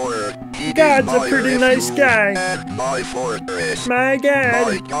the Lord, he God's is a my pretty nice refuge guy. and my fortress. My God,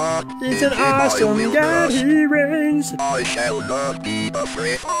 My God he's is an in my awesome God wilderness. he reigns. I shall not be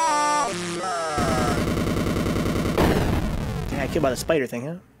afraid. Yeah, killed by the spider thing,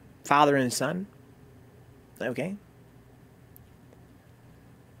 huh? Father and son. Okay.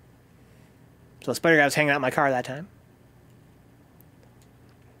 So the spider guy was hanging out in my car that time.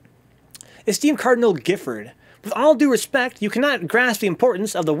 Esteemed Cardinal Gifford, with all due respect, you cannot grasp the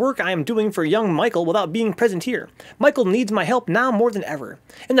importance of the work I am doing for young Michael without being present here. Michael needs my help now more than ever.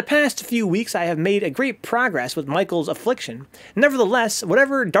 In the past few weeks, I have made a great progress with Michael's affliction. Nevertheless,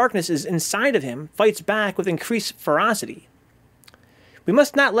 whatever darkness is inside of him fights back with increased ferocity. We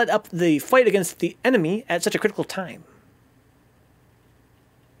must not let up the fight against the enemy at such a critical time.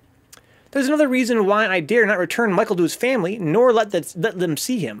 There's another reason why I dare not return Michael to his family, nor let them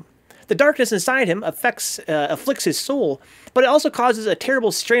see him. The darkness inside him afflicts his soul, but it also causes a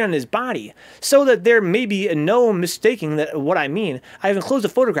terrible strain on his body, so that there may be no mistaking what I mean. I have enclosed a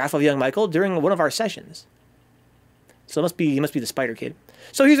photograph of young Michael during one of our sessions. So he must be the spider kid.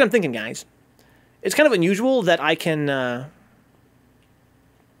 So here's what I'm thinking, guys. It's kind of unusual that I can,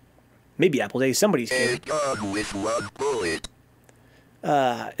 maybe Appleday, somebody's kid. With one bullet.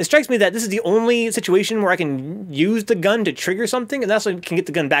 It strikes me that this is the only situation where I can use the gun to trigger something, and that's when I can get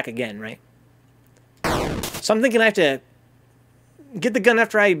the gun back again, right? So I'm thinking I have to get the gun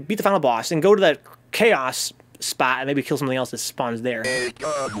after I beat the final boss and go to that chaos spot and maybe kill something else that spawns there. A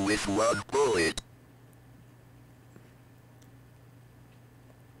gun with one bullet.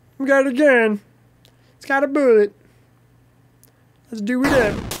 We got it again. It's got a bullet. Let's do it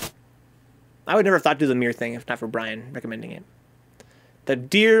up. I would never have thought to do the mirror thing if not for Brian recommending it. The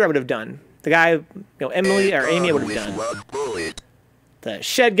deer I would have done. The guy, Emily or Amy I would have done. The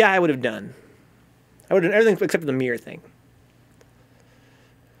shed guy I would have done. I would have done everything except for the mirror thing.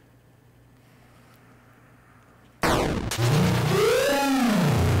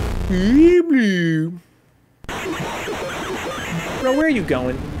 Bro, where are you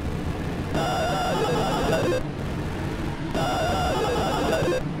going?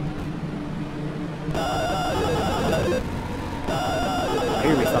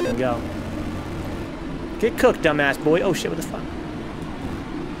 Here we fucking go. Get cooked, dumbass boy. Oh shit, what the fuck?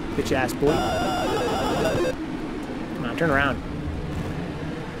 Bitch ass boy. Come on, turn around.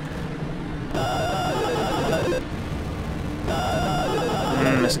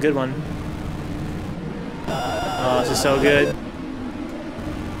 That's a good one. Oh, this is so good.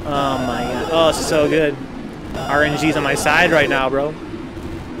 Oh my god. Oh, this is so good. RNG's on my side right now, bro.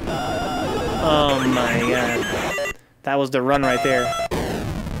 Oh my god. That was the run right there.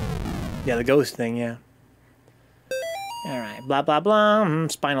 Yeah, the ghost thing, yeah. Alright, blah blah blah.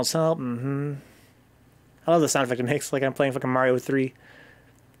 Spinal Cell. I love the sound effect it makes, like I'm playing fucking Mario 3.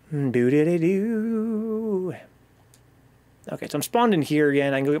 Doo-doo-doo-doo. Okay, so I'm spawned in here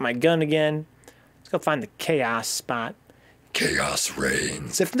again. I can go get my gun again. Let's go find the chaos spot. Chaos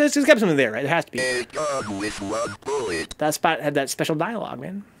reigns. So there's got to be something there, right? There has to be. A gun with one bullet. That spot had that special dialogue,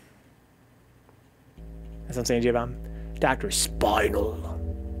 man. That's what I'm saying, J-Bomb. Dr. Spinal.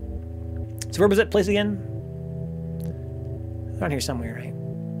 So where was that place again? Around here somewhere, right?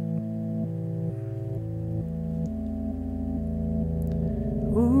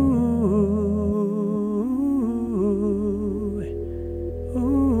 Ooh.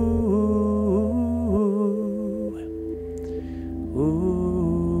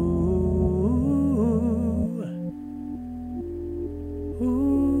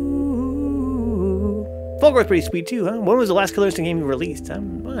 Fulgur's pretty sweet too, huh? When was the last Killer Instinct game you released?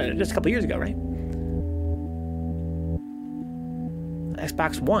 Just a couple years ago, right?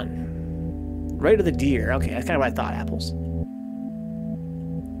 Xbox One. Right of the Deer. Okay, that's kind of what I thought, Apples.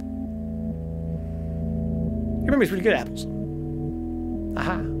 Your memory's pretty good, Apples.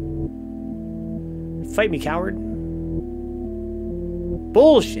 Aha. Fight me, coward.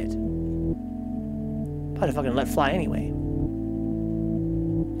 Bullshit. Probably fucking let fly anyway.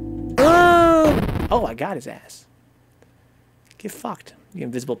 Oh, I got his ass. Get fucked, you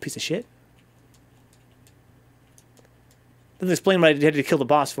invisible piece of shit. Doesn't explain what I had to kill the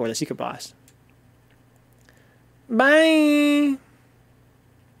boss for, the secret boss. Bye!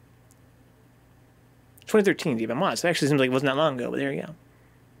 2013, J-Bomb mods. So it actually seems like it wasn't that long ago, but there you go.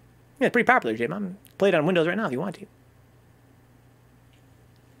 Yeah, it's pretty popular, J-Bomb. Play it on Windows right now if you want to.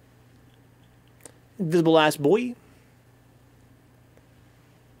 Invisible ass boy.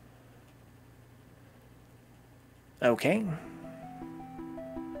 Okay.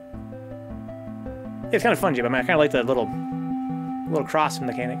 Yeah, it's kind of fun, Jim. I mean, I kind of like the little cross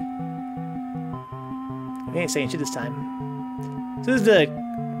mechanic. They ain't saying shit this time. So these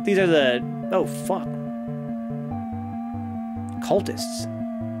are the, oh fuck. Cultists.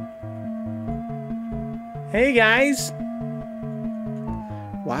 Hey guys.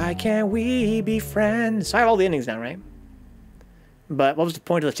 Why can't we be friends? So I have all the endings now, right? But what was the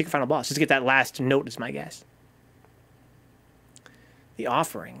point of the secret final boss? Just to get that last note is my guess. The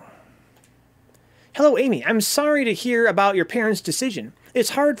offering. Hello, Amy. I'm sorry to hear about your parents' decision.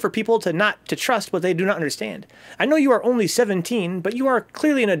 It's hard for people to trust what they do not understand. I know you are only 17, but you are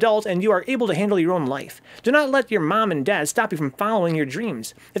clearly an adult and you are able to handle your own life. Do not let your mom and dad stop you from following your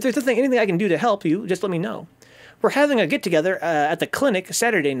dreams. If there's anything I can do to help you, just let me know. We're having a get-together at the clinic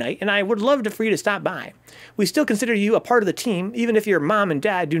Saturday night, and I would love for you to stop by. We still consider you a part of the team, even if your mom and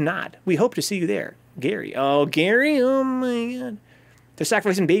dad do not. We hope to see you there. Gary. Oh, Gary? Oh, my God. They're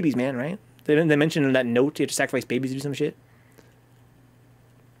sacrificing babies, man, right? They mentioned in that note you have to sacrifice babies to do some shit.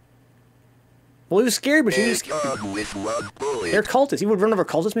 Well, he was scared, but she was scared. They're cultists. He would run over a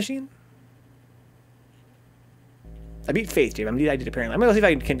cultist machine? I beat Faith, Jim. I did apparently. I'm gonna see if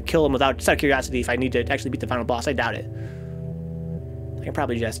I can kill him without, just out of curiosity, if I need to actually beat the final boss. I doubt it. I can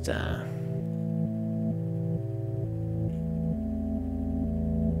probably just,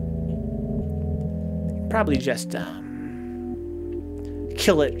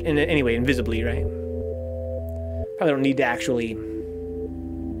 kill it anyway, invisibly, right? Probably don't need to actually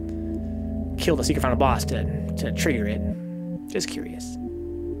kill the secret final boss to trigger it. Just curious.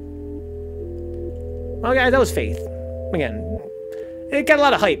 Well, guys, that was Faith. Again, it got a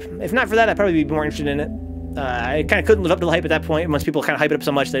lot of hype. If not for that, I'd probably be more interested in it. I kind of couldn't live up to the hype at that point. Once people kind of hype it up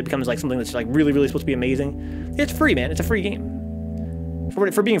so much that it becomes like something that's like really, really supposed to be amazing. It's free, man. It's a free game.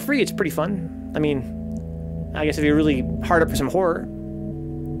 For being free, it's pretty fun. I mean, I guess if you're really hard up for some horror,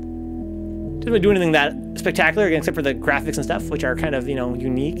 doesn't really do anything that spectacular, except for the graphics and stuff, which are kind of, you know,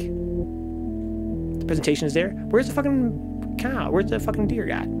 unique. The presentation is there. Where's the fucking cow? Where's the fucking deer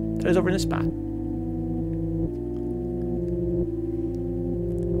guy? That is over in this spot.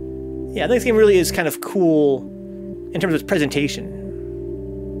 Yeah, I think this game really is kind of cool in terms of its presentation.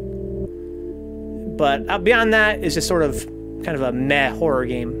 But beyond that, it's just sort of kind of a meh horror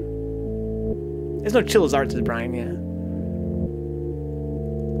game. There's no chill as art to Brian, yeah.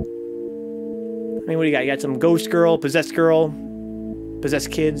 I mean, what do you got? You got some ghost girl, possessed kids,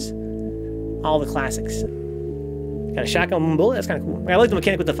 all the classics. Got a shotgun bullet, that's kind of cool. I like the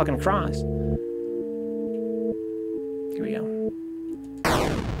mechanic with the fucking cross. Here we go.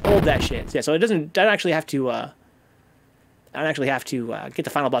 hold that shit. Yeah, so it doesn't. I don't actually have to. I don't actually have to get the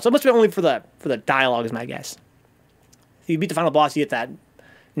final boss. So it must be only for the dialogue, is my guess. If you beat the final boss, you get that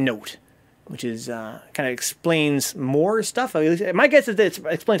note, which is kind of explains more stuff. My guess is that it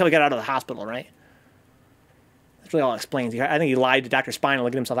explains how he got out of the hospital, right? That's really all it explains. I think he lied to Dr. Spinal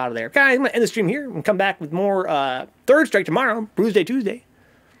to get himself out of there. Guys, I'm going to end the stream here and come back with more Third Strike tomorrow, Bruise Day Tuesday.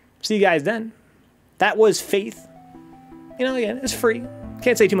 See you guys then. That was Faith. You know, again, it's free.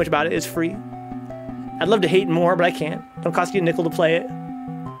 Can't say too much about it. It's free. I'd love to hate more, but I can't. Don't cost you a nickel to play it.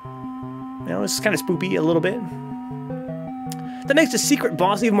 You know, it's kind of spoopy a little bit. That makes the secret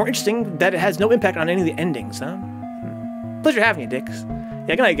boss even more interesting, that it has no impact on any of the endings, huh? Pleasure having you, dicks.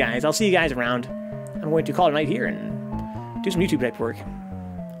 Yeah, good night, guys. I'll see you guys around. I'm going to call it a night here and do some YouTube type work.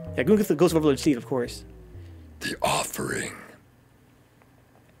 Yeah, Ghost of Overlord Steve, of course. The offering.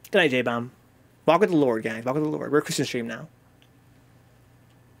 Good night, J-Bomb. Walk with the Lord, guys. Walk with the Lord. We're a Christian stream now.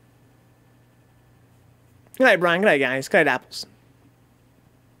 Good night, Brian. Good night, guys. Good night, Apples.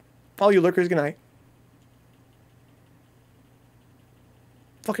 All you lurkers, good night.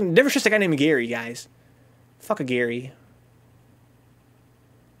 Fucking never trust a guy named Gary, guys. Fuck a Gary.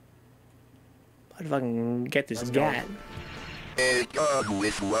 I'd fucking get this gat. A gun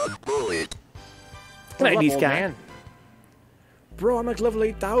with 1 bullet. Good night, these guys. Bro, I'm like level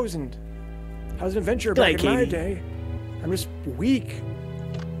 8,000. I was an adventurer Good back night, in my Katie. day. I'm just weak.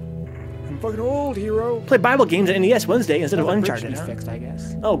 I'm fucking old, hero. Play Bible games at NES Wednesday instead of Well, the Uncharted, bridge huh? needs fixed, I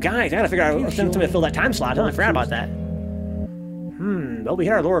guess. Oh, guys, I gotta figure out something to fill that time slot, huh? I forgot about that. Well, we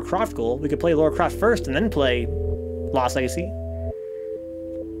hit our Lara Croft goal. We could play Lara Croft first and then play Lost Legacy.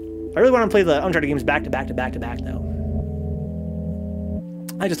 I really want to play the Uncharted games back to back to back to back, though.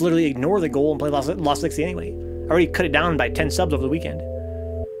 I just literally ignore the goal and play Lost Legacy anyway. I already cut it down by 10 subs over the weekend.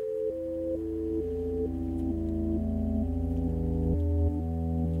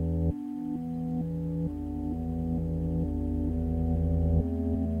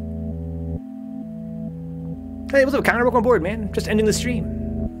 Hey, what's up, Connor? Welcome aboard, man. Just ending the stream.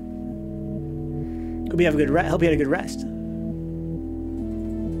 Hope you have a good rest. Hope you had a good rest.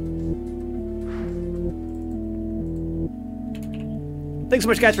 Thanks so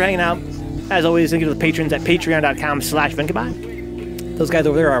much, guys, for hanging out. As always, thank you to the patrons at patreon.com/Vencabot. Those guys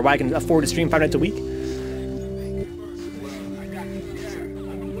over there are why I can afford to stream 5 nights a week.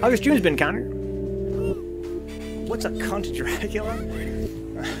 How your streams been, Connor? What's a cunt, Dracula?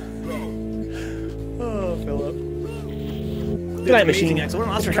 Oh, Philip. Good night, Machine. Thanks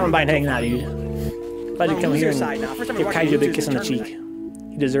for coming by and hanging out, dude. Glad you come here and give Kaiju a big kiss on the cheek.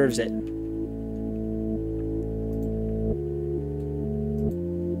 He deserves it.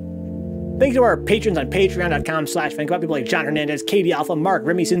 Thank you to our patrons on patreon.com/Vencabot. People like John Hernandez, Katie Alpha, Mark,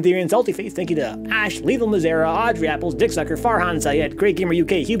 Remy, Cynthia, and Saltyface. Thank you to Ash, Lethal Mazera, Audrey Apples, Dick Sucker, Farhan Syed, Great Gamer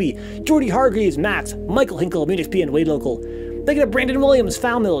UK, Hubie, Jordy Hargreaves, Max, Michael Hinkle, Munich P, and Wade Local. Thank you to Brandon Williams,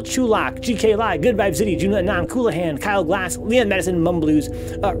 Foul Mill, Chulak, GK Lai, Good Vibe City, Juna Nam, Coolahan, Kyle Glass, Leon Madison, Mum Blues,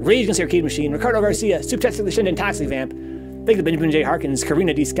 Rage Against the Arcade Machine, Ricardo Garcia, Subtastic the Shinden, Toxic Vamp. Thank you to Benjamin J. Harkins,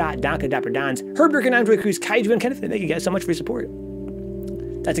 Karina D. Scott, Donka Dapper Dons, Herb Durkin, Andre Cruz, Kaiju, and Kenneth. Thank you guys so much for your support.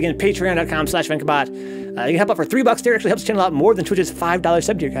 That's again patreon.com/Vencabot. You can help out for $3 there. It actually helps the channel out more than Twitch's $5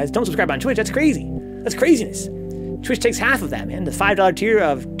 sub tier, guys. Don't subscribe on Twitch. That's crazy. That's craziness. Twitch takes half of that, man. The $5 tier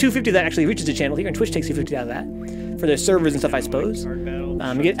of $250 that actually reaches the channel here, and Twitch takes $250 out of that for their servers and stuff, I suppose.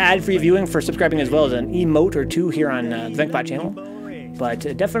 You get ad-free viewing for subscribing as well as an emote or two here on the Vencabot channel.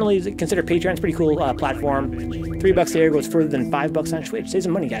 But definitely consider Patreon. It's a pretty cool platform. $3 there goes further than $5 on Twitch. Save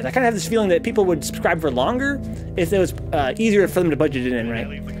some money, guys. I kind of have this feeling that people would subscribe for longer if it was easier for them to budget it in, right?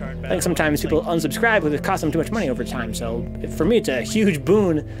 I think sometimes people unsubscribe because it costs them too much money over time. So for me, it's a huge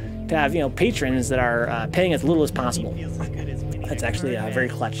boon to have, patrons that are paying as little as possible. That's actually very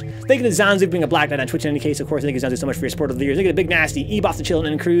clutch. Thank you to Zanzu for being a Black Knight on Twitch in any case. Of course, thank you Zanzu so much for your support of the years. Thank you to Big Nasty, Eboff the Chillin'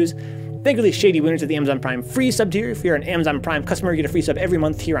 and Cruise. Thank you to the shady winners of the Amazon Prime free sub tier. If you're an Amazon Prime customer, you get a free sub every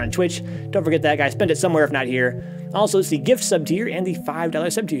month here on Twitch. Don't forget that, guys. Spend it somewhere if not here. Also, it's the gift sub tier and the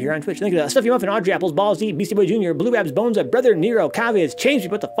 $5 sub tier here on Twitch. Thank you to Stuffy Muffin, Audrey Apples, Balls Deep, Beastie Boy Jr., Blue Abs, Bones, Brother, Nero, Cavias, Change Me,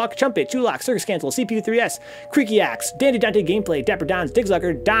 What the Fuck, Chumpit, Chulak, Circus Cancel, CPU3S, Creaky Axe, Dandy Dante Gameplay, Dapper Dons,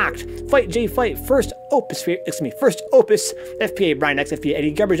 Digzucker, Docked, Fight J Fight, First Opus, FPA, Brian X, FPA,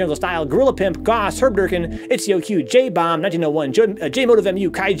 Eddie, Garbage Jungle Style, Gorilla Pimp, Goss, Herb Durkin, ItzyOQ, J-Bomb, 1901, J Motive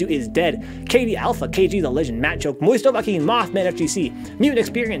MU, Kaiju is Dead, Katie Alpha, KG the Legend, Matt Joke, Moisto Vakeen, Mothman FGC, Mutant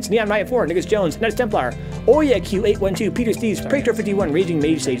Experience, Neon Riot 4, Niggas Jones, Nice Templar, Oya Q812, Peter Steves, Praetor 51, Raging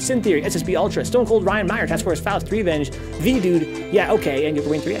Mage Sage, Sin Theory, SSB Ultra, Stone Cold Ryan Meyer, Task Force Faust, 3 V Dude, yeah, okay, and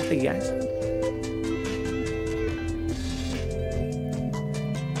Giveaway 3. Thank you guys.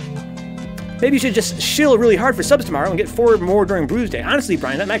 Maybe you should just shill really hard for subs tomorrow and get 4 more during Bruise Day. Honestly,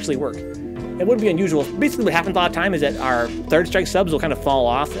 Brian, that might actually work. It wouldn't be unusual. Basically, what happens a lot of time is that our third strike subs will kind of fall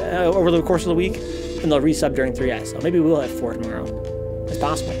off over the course of the week, and they'll resub during 3S. So maybe we'll have 4 tomorrow. It's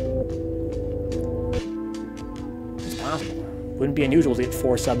possible. It's possible. Wouldn't be unusual to get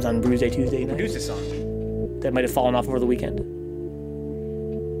 4 subs on Bruise Day Tuesday night. Produce this song. That might have fallen off over the weekend.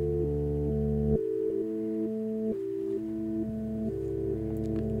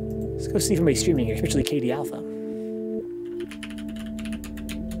 Let's go see if anybody's streaming here, especially KD Alpha.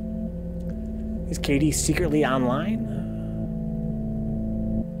 Is KD secretly online?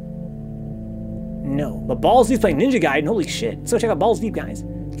 No. But Balls Deep's playing Ninja Gaiden. Holy shit. So check out Balls Deep, guys.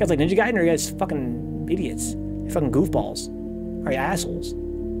 You guys like Ninja Gaiden, or are you guys fucking idiots? You're fucking goofballs. Are you assholes?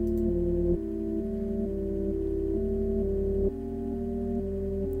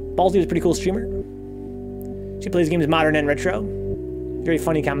 Balls Deep is a pretty cool streamer. She plays games modern and retro. Very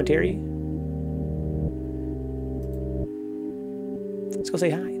funny commentary. Let's go say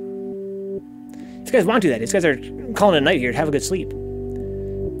hi. If you guys want to do that, if you guys are calling it a night here, have a good sleep. If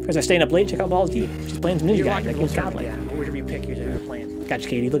you guys are staying up late, check out Balls Deep. She's playing some Ninja Gaiden. That game's godlike. Yeah, whatever you pick, you're playing. Gotcha,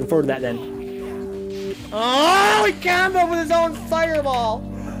 Katie. Looking forward to that then. Oh, he comboed with his own fireball.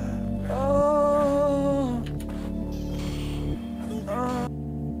 Oh.